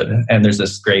Falsehood. And there's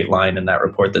this great line in that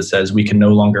report that says, we can no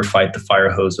longer fight the fire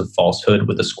hose of falsehood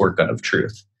with a squirt gun of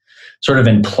truth. Sort of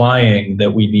implying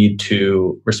that we need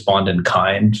to respond in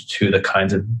kind to the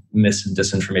kinds of mis and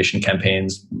disinformation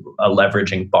campaigns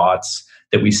leveraging bots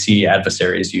that we see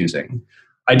adversaries using.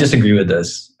 I disagree with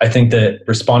this. I think that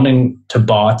responding to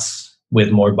bots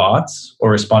with more bots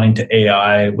or responding to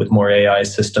AI with more AI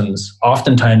systems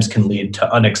oftentimes can lead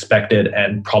to unexpected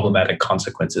and problematic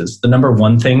consequences. The number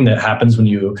one thing that happens when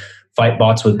you fight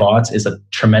bots with bots is a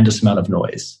tremendous amount of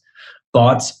noise.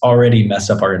 Bots already mess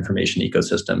up our information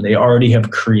ecosystem. They already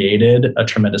have created a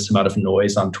tremendous amount of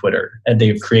noise on Twitter, and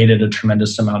they've created a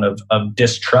tremendous amount of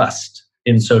distrust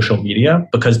in social media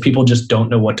because people just don't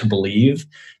know what to believe.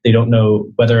 They don't know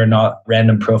whether or not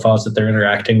random profiles that they're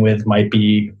interacting with might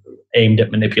be aimed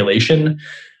at manipulation.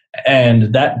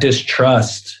 And that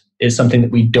distrust is something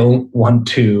that we don't want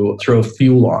to throw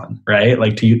fuel on, right?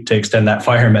 Like to extend that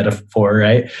fire metaphor,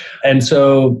 right? And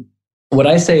so what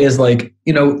I say is like,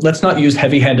 let's not use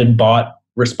heavy-handed bot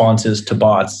responses to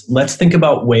bots. Let's think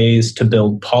about ways to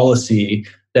build policy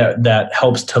that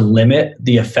helps to limit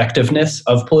the effectiveness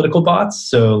of political bots.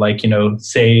 So like,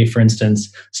 say, for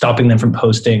instance, stopping them from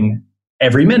posting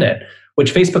every minute,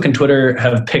 which Facebook and Twitter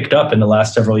have picked up in the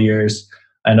last several years,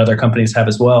 and other companies have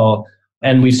as well.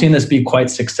 And we've seen this be quite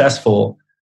successful.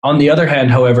 On the other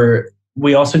hand, however,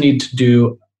 we also need to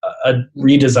do a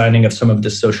redesigning of some of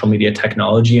this social media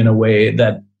technology in a way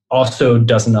that also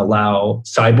doesn't allow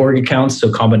cyborg accounts,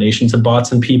 so combinations of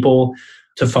bots and people,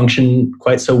 to function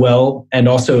quite so well. And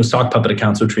also sock puppet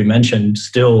accounts, which we mentioned,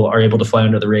 still are able to fly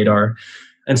under the radar.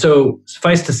 And so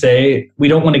suffice to say, we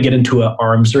don't want to get into an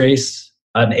arms race,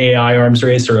 an AI arms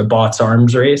race or a bots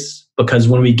arms race, because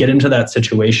when we get into that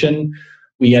situation,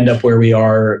 we end up where we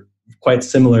are quite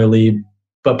similarly,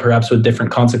 but perhaps with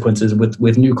different consequences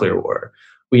with nuclear war.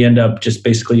 We end up just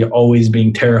basically always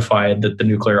being terrified that the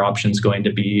nuclear option is going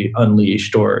to be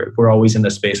unleashed, or we're always in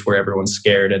a space where everyone's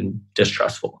scared and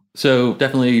distrustful. So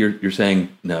definitely you're saying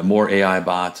more AI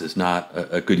bots is not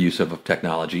a good use of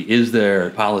technology. Is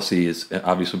there policies?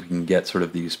 Obviously, we can get sort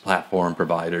of these platform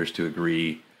providers to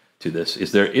agree to this.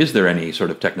 Is there any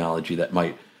sort of technology that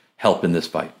might help in this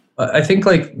fight? I think,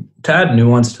 like, to add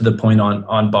nuance to the point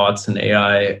on bots and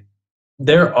AI,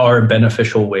 there are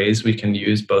beneficial ways we can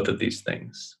use both of these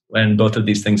things, and both of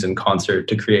these things in concert,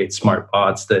 to create smart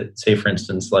bots that, say, for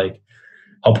instance, like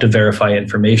help to verify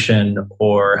information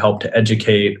or help to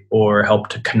educate or help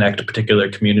to connect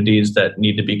particular communities that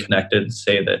need to be connected,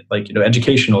 say that, like,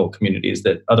 educational communities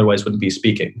that otherwise wouldn't be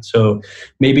speaking. So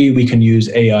maybe we can use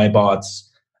AI bots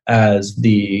as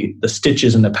the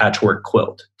stitches in the patchwork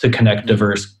quilt to connect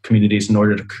diverse communities in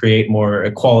order to create more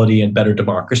equality and better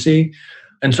democracy.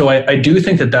 And so I do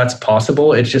think that that's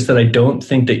possible. It's just that I don't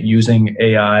think that using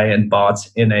AI and bots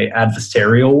in an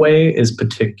adversarial way is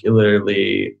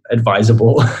particularly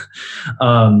advisable.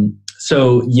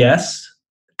 So yes,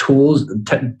 tools,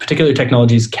 particular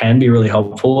technologies can be really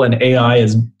helpful, and AI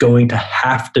is going to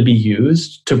have to be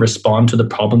used to respond to the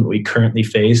problem that we currently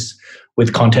face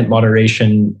with content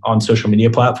moderation on social media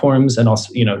platforms, and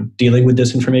also, dealing with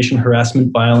disinformation,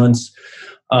 harassment, violence,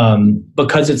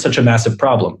 because it's such a massive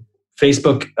problem.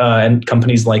 Facebook and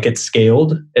companies like it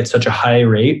scaled at such a high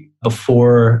rate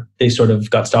before they sort of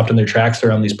got stopped in their tracks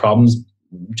around these problems.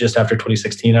 Just after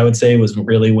 2016, I would say, was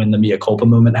really when the mea culpa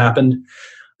moment happened.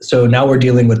 So now we're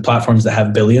dealing with platforms that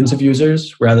have billions of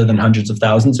users rather than hundreds of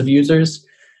thousands of users.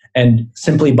 And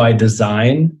simply by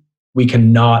design, we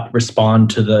cannot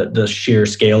respond to the sheer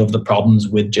scale of the problems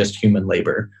with just human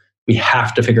labor. We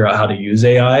have to figure out how to use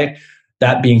AI.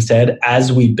 That being said,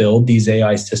 as we build these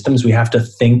AI systems, we have to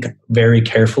think very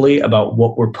carefully about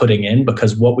what we're putting in,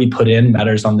 because what we put in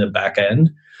matters on the back end.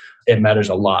 It matters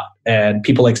a lot. And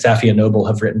people like Safia Noble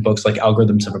have written books like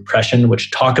Algorithms of Oppression,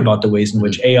 which talk about the ways in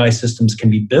which AI systems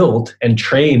can be built and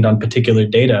trained on particular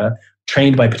data,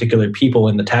 trained by particular people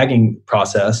in the tagging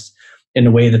process, in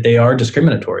a way that they are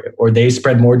discriminatory, or they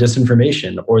spread more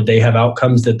disinformation, or they have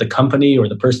outcomes that the company or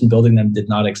the person building them did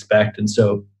not expect. And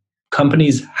so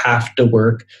companies have to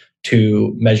work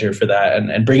to measure for that,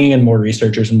 and bringing in more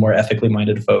researchers and more ethically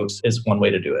minded folks is one way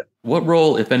to do it. What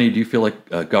role, if any, do you feel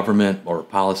like government or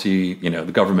policy,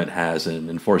 the government has in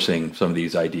enforcing some of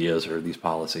these ideas or these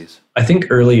policies? I think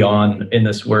early on in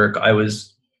this work, I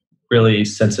was really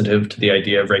sensitive to the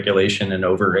idea of regulation and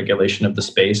over-regulation of the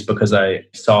space, because I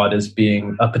saw it as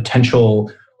being a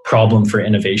potential problem for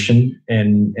innovation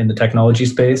in the technology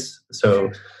space.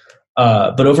 So,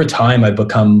 but over time, I've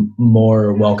become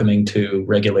more welcoming to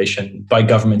regulation by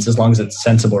governments, as long as it's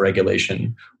sensible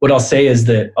regulation. What I'll say is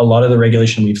that a lot of the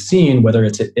regulation we've seen, whether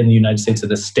it's in the United States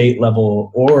at a state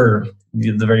level or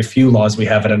the very few laws we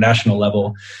have at a national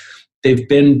level, they've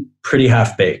been pretty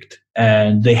half-baked.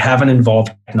 And they haven't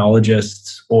involved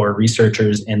technologists or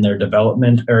researchers in their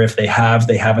development, or if they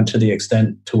haven't to the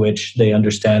extent to which they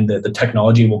understand that the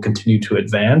technology will continue to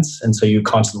advance. And so you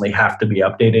constantly have to be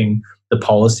updating the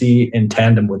policy in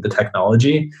tandem with the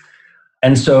technology.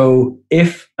 And so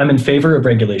if I'm in favor of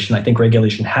regulation, I think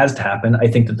regulation has to happen. I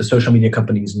think that the social media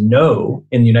companies know,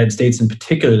 in the United States in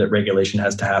particular, that regulation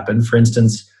has to happen. For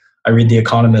instance, I read The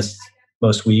Economist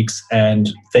most weeks,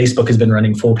 and Facebook has been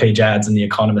running full page ads in The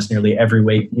Economist nearly every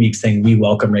week saying, we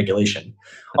welcome regulation.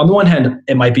 On the one hand,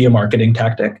 it might be a marketing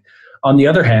tactic. On the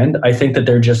other hand, I think that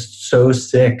they're just so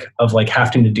sick of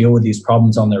having to deal with these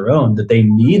problems on their own that they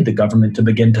need the government to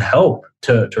begin to help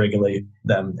to regulate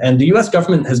them. And the US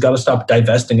government has got to stop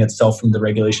divesting itself from the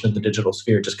regulation of the digital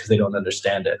sphere just because they don't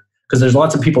understand it. because there's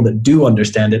lots of people that do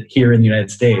understand it here in the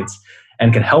United States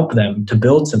and can help them to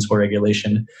build sensible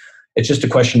regulation. It's just a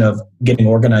question of getting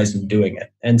organized and doing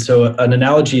it. And so an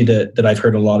analogy that I've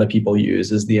heard a lot of people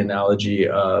use is the analogy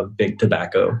of big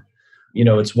tobacco.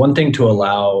 It's one thing to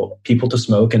allow people to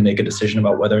smoke and make a decision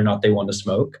about whether or not they want to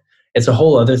smoke. It's a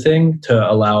whole other thing to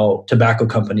allow tobacco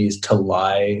companies to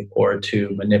lie or to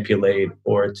manipulate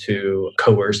or to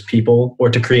coerce people or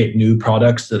to create new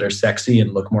products that are sexy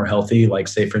and look more healthy, like,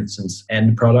 say, for instance,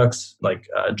 end products like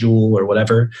Juul or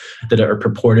whatever that are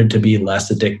purported to be less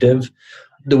addictive.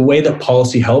 The way that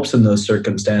policy helps in those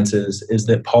circumstances is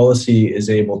that policy is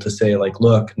able to say, like,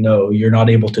 look, no, you're not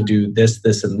able to do this,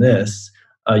 this, and this.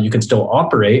 You can still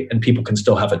operate and people can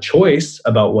still have a choice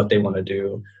about what they want to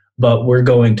do, but we're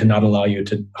going to not allow you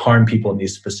to harm people in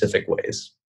these specific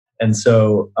ways. And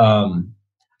so,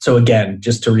 again,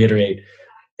 just to reiterate,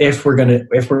 if we're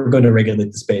going to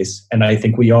regulate the space, and I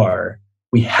think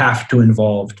we have to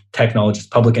involve technologists,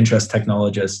 public interest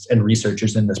technologists, and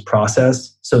researchers in this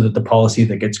process so that the policy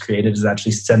that gets created is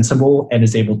actually sensible and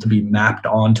is able to be mapped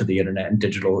onto the internet and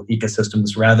digital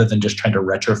ecosystems rather than just trying to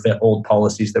retrofit old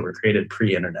policies that were created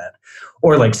pre-internet.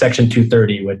 Or like Section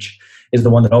 230, which is the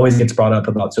one that always gets brought up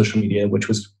about social media, which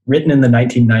was written in the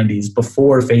 1990s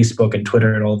before Facebook and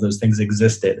Twitter and all of those things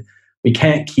existed. We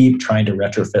can't keep trying to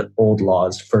retrofit old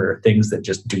laws for things that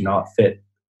just do not fit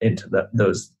into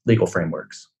those legal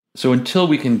frameworks. So until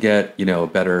we can get, a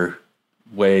better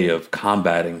way of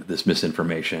combating this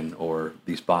misinformation or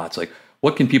these bots, like,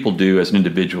 what can people do as an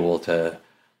individual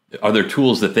are there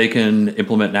tools that they can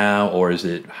implement now, or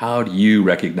how do you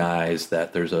recognize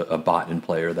that there's a bot in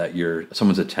play or that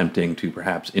someone's attempting to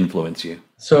perhaps influence you?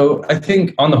 So I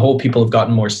think on the whole, people have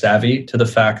gotten more savvy to the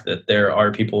fact that there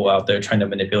are people out there trying to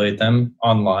manipulate them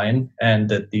online, and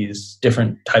that these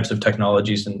different types of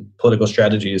technologies and political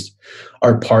strategies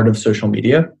are part of social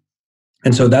media.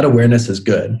 And so that awareness is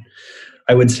good.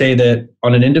 I would say that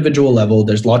on an individual level,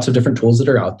 there's lots of different tools that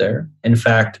are out there. In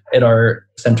fact, at our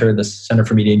center, the Center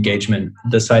for Media Engagement,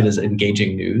 the site is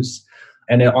Engaging News.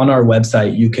 And on our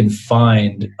website, you can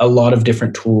find a lot of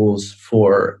different tools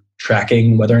for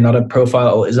tracking whether or not a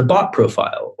profile is a bot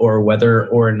profile, or whether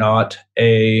or not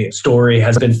a story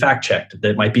has been fact-checked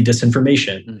that might be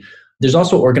disinformation. There's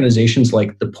also organizations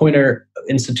like the Poynter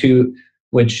Institute,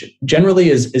 which generally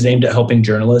is aimed at helping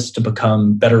journalists to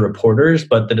become better reporters,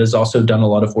 but that has also done a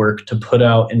lot of work to put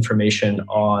out information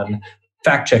on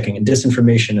fact-checking and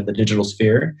disinformation in the digital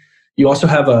sphere. You also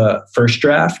have a First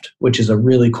Draft, which is a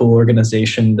really cool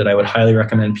organization that I would highly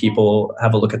recommend people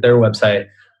have a look at their website.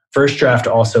 First Draft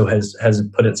also has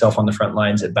put itself on the front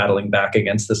lines at battling back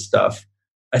against this stuff.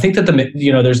 I think that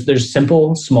there's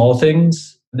simple, small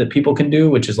things that people can do,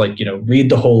 which is like, read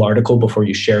the whole article before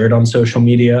you share it on social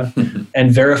media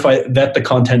and vet the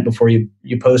content before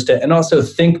you post it. And also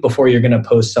think before you're going to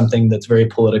post something that's very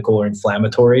political or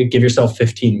inflammatory. Give yourself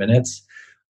 15 minutes.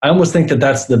 I almost think that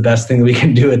that's the best thing that we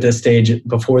can do at this stage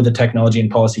before the technology and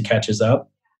policy catches up,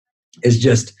 is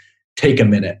just take a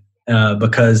minute.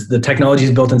 Because the technology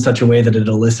is built in such a way that it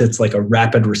elicits like a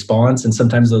rapid response. And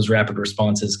sometimes those rapid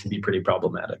responses can be pretty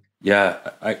problematic. Yeah,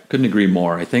 I couldn't agree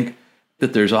more. I think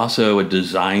that there's also a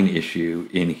design issue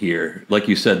in here. Like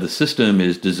you said, the system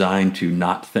is designed to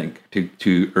not think,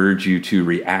 to urge you to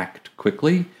react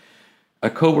quickly. A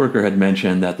coworker had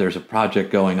mentioned that there's a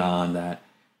project going on that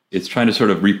it's trying to sort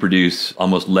of reproduce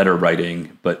almost letter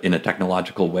writing, but in a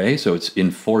technological way. So it's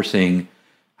enforcing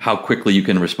how quickly you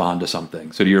can respond to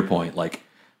something. So to your point, like,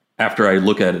 after I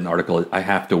look at an article, I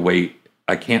have to wait.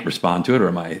 I can't respond to it,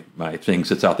 or my thing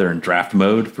sits out there in draft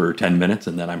mode for 10 minutes,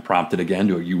 and then I'm prompted again,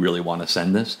 do you really want to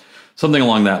send this? Something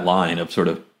along that line of sort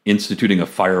of instituting a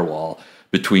firewall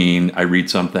between I read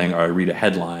something or I read a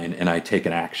headline and I take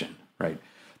an action, right?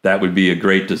 That would be a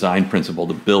great design principle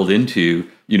to build into,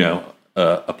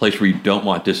 a place where you don't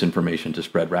want disinformation to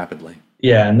spread rapidly.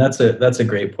 Yeah, and that's a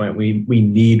great point. We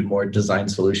need more design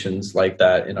solutions like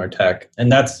that in our tech.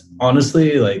 And that's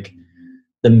honestly like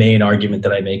the main argument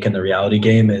that I make in the reality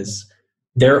game is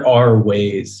there are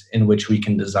ways in which we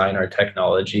can design our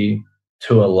technology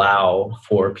to allow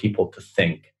for people to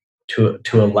think, to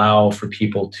allow for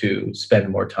people to spend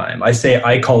more time.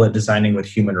 I call it designing with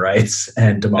human rights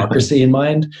and democracy in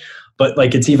mind, but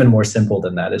like it's even more simple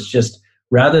than that. It's just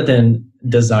rather than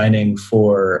designing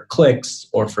for clicks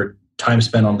or for time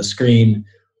spent on the screen,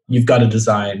 you've got to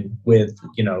design with,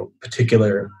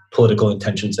 particular political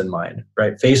intentions in mind,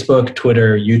 right? Facebook,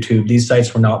 Twitter, YouTube, these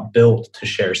sites were not built to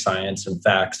share science and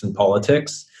facts and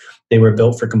politics. They were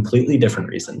built for completely different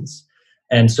reasons.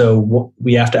 And so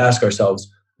we have to ask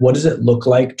ourselves, what does it look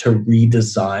like to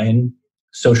redesign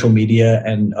social media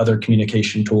and other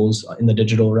communication tools in the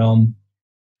digital realm,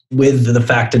 with the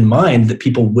fact in mind that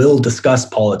people will discuss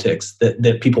politics,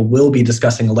 that people will be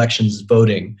discussing elections,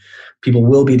 voting, people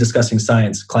will be discussing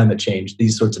science, climate change,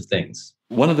 these sorts of things.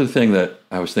 One other thing that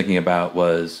I was thinking about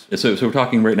was, so we're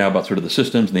talking right now about sort of the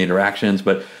systems and the interactions,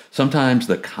 but sometimes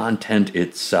the content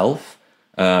itself,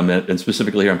 and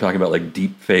specifically here I'm talking about like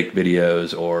deep fake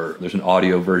videos, or there's an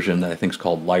audio version that I think is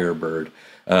called Lyrebird,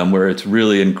 where it's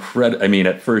really incredible. I mean,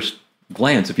 at first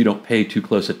glance, if you don't pay too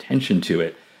close attention to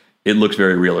it, it looks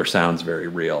very real or sounds very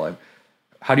real.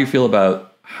 How do you feel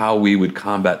about how we would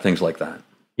combat things like that?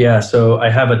 Yeah, so I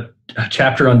have a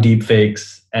chapter on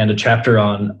deepfakes and a chapter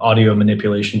on audio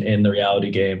manipulation in the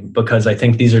reality game, because I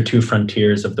think these are two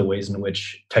frontiers of the ways in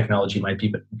which technology might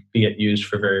be used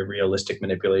for very realistic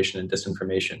manipulation and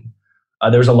disinformation.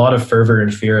 There was a lot of fervor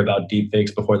and fear about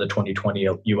deepfakes before the 2020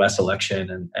 US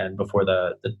election and before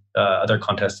the other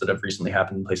contests that have recently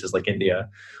happened in places like India.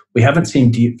 We haven't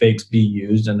seen deepfakes be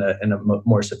used in a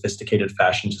more sophisticated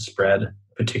fashion to spread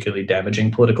particularly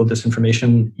damaging political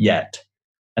disinformation yet.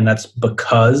 And that's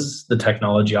because the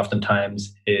technology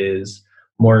oftentimes is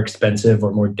more expensive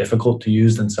or more difficult to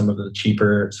use than some of the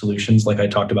cheaper solutions like I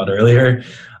talked about earlier.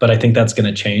 But I think that's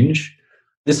going to change.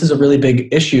 This is a really big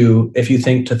issue if you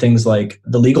think to things like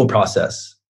the legal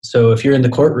process. So if you're in the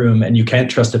courtroom and you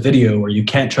can't trust a video or you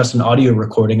can't trust an audio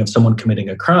recording of someone committing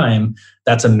a crime,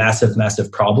 that's a massive, massive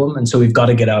problem. And so we've got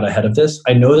to get out ahead of this.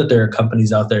 I know that there are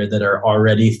companies out there that are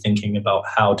already thinking about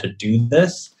how to do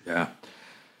this. Yeah.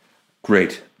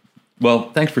 Great.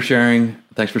 Well, thanks for sharing.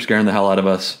 Thanks for scaring the hell out of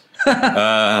us.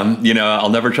 I'll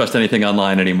never trust anything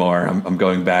online anymore. I'm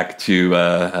going back to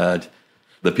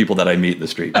the people that I meet in the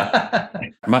street.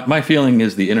 My feeling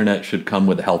is the internet should come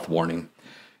with a health warning.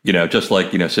 Just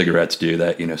like, cigarettes do,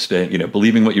 that,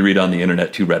 believing what you read on the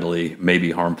internet too readily may be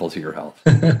harmful to your health.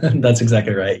 That's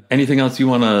exactly right. Anything else you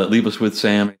want to leave us with,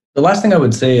 Sam? The last thing I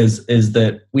would say is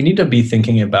that we need to be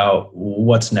thinking about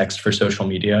what's next for social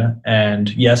media.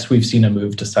 And yes, we've seen a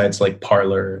move to sites like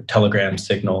Parler, Telegram,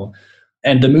 Signal.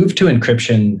 And the move to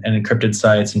encryption and encrypted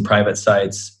sites and private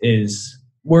sites is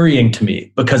worrying to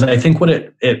me, because I think what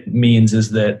it means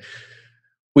is that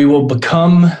we will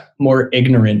become more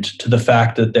ignorant to the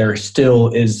fact that there still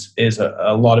is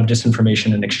a lot of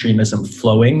disinformation and extremism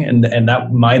flowing, and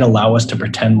that might allow us to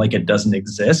pretend like it doesn't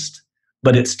exist,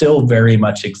 but it still very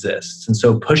much exists. And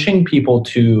so pushing people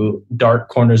to dark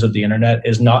corners of the internet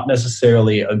is not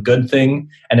necessarily a good thing,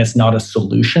 and it's not a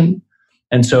solution.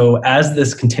 And so as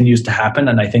this continues to happen,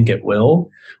 and I think it will,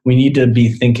 we need to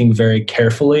be thinking very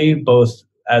carefully, both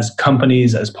as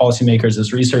companies, as policymakers,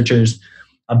 as researchers,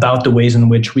 about the ways in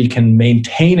which we can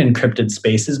maintain encrypted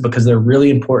spaces, because they're really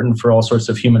important for all sorts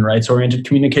of human rights-oriented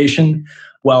communication,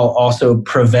 while also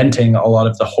preventing a lot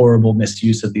of the horrible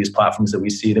misuse of these platforms that we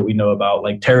see, that we know about,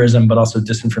 like terrorism, but also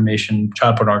disinformation,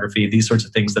 child pornography, these sorts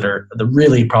of things that are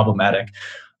really problematic.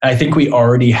 I think we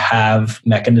already have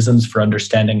mechanisms for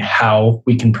understanding how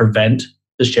we can prevent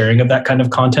the sharing of that kind of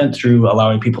content through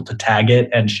allowing people to tag it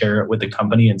and share it with the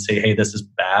company and say, hey, this is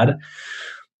bad.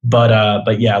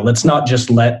 But yeah, let's not just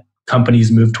let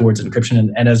companies move towards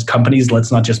encryption. And as companies,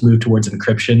 let's not just move towards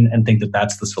encryption and think that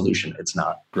that's the solution. It's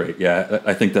not. Great. Yeah,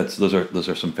 I think those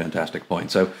are some fantastic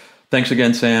points. So thanks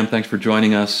again, Sam. Thanks for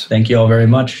joining us. Thank you all very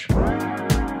much.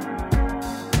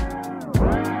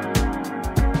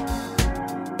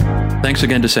 Thanks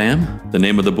again to Sam. The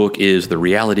name of the book is The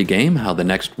Reality Game: How the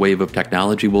Next Wave of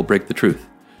Technology Will Break the Truth.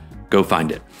 Go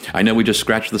find it. I know we just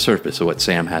scratched the surface of what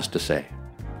Sam has to say.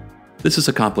 This is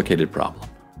a complicated problem.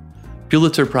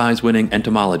 Pulitzer Prize-winning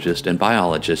entomologist and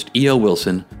biologist E.O.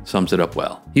 Wilson sums it up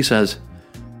well. He says,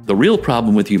 "The real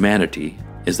problem with humanity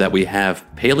is that we have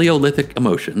Paleolithic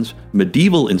emotions,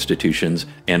 medieval institutions,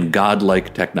 and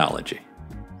godlike technology.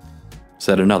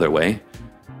 Said another way,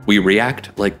 we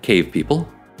react like cave people,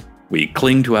 we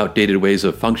cling to outdated ways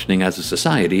of functioning as a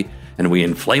society, and we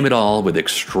inflame it all with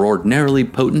extraordinarily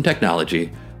potent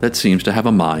technology that seems to have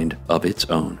a mind of its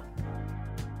own."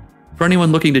 For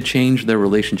anyone looking to change their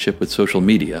relationship with social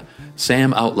media,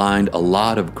 Sam outlined a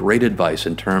lot of great advice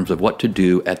in terms of what to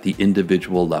do at the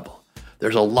individual level.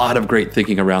 There's a lot of great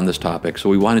thinking around this topic, so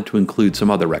we wanted to include some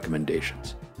other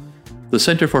recommendations. The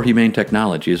Center for Humane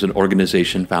Technology is an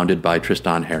organization founded by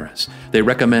Tristan Harris. They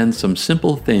recommend some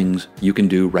simple things you can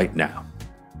do right now.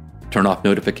 Turn off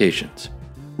notifications.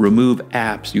 Remove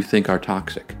apps you think are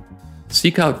toxic.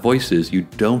 Seek out voices you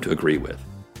don't agree with.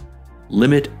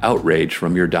 Limit outrage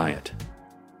from your diet.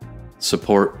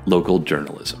 Support local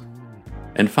journalism.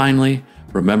 And finally,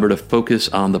 remember to focus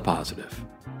on the positive.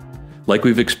 Like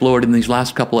we've explored in these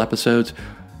last couple episodes,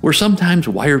 we're sometimes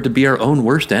wired to be our own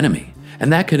worst enemy.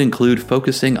 and that could include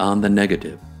focusing on the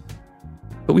negative.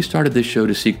 But we started this show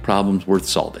to seek problems worth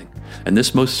solving, and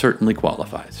this most certainly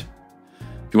qualifies.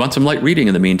 If you want some light reading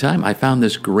in the meantime, I found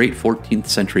this great 14th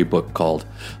century book called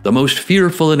The Most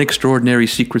Fearful and Extraordinary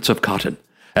Secrets of Cotton,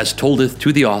 as toldeth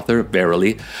to the author,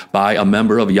 verily, by a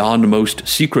member of yon most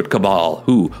secret cabal,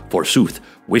 who, forsooth,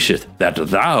 wisheth that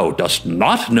thou dost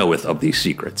not knoweth of these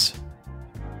secrets.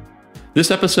 This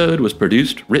episode was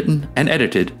produced, written, and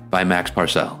edited by Max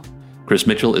Parcell. Chris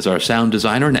Mitchell is our sound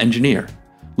designer and engineer.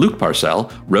 Luke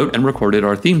Parcell wrote and recorded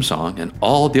our theme song and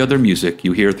all the other music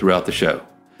you hear throughout the show.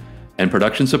 And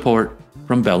production support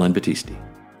from Belen Battisti.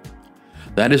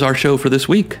 That is our show for this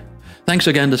week. Thanks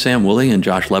again to Sam Woolley and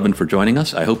Josh Levin for joining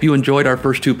us. I hope you enjoyed our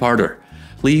first two-parter.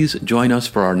 Please join us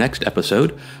for our next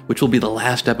episode, which will be the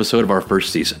last episode of our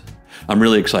first season. I'm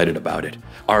really excited about it.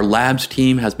 Our labs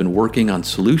team has been working on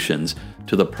solutions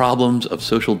to the problems of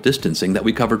social distancing that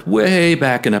we covered way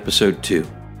back in episode 2.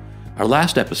 Our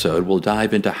last episode will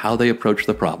dive into how they approach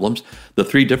the problems, the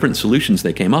 3 different solutions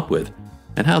they came up with,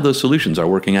 and how those solutions are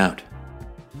working out.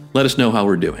 Let us know how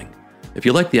we're doing. If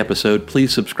you liked the episode,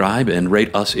 please subscribe and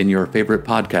rate us in your favorite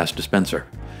podcast dispenser.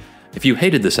 If you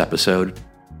hated this episode,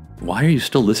 why are you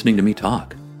still listening to me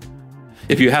talk?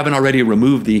 If you haven't already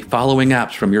removed the following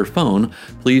apps from your phone,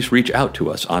 please reach out to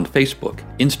us on Facebook,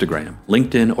 Instagram,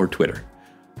 LinkedIn, or Twitter.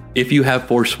 If you have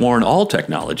forsworn all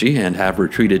technology and have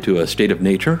retreated to a state of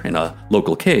nature in a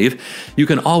local cave, you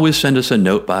can always send us a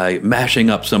note by mashing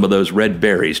up some of those red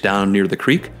berries down near the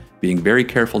creek, being very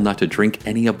careful not to drink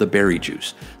any of the berry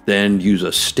juice. Then use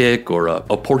a stick or a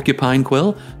porcupine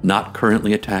quill, not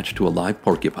currently attached to a live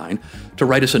porcupine, to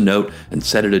write us a note and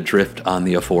set it adrift on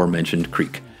the aforementioned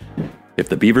creek. If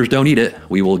the beavers don't eat it,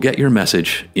 we will get your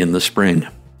message in the spring.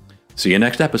 See you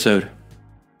next episode.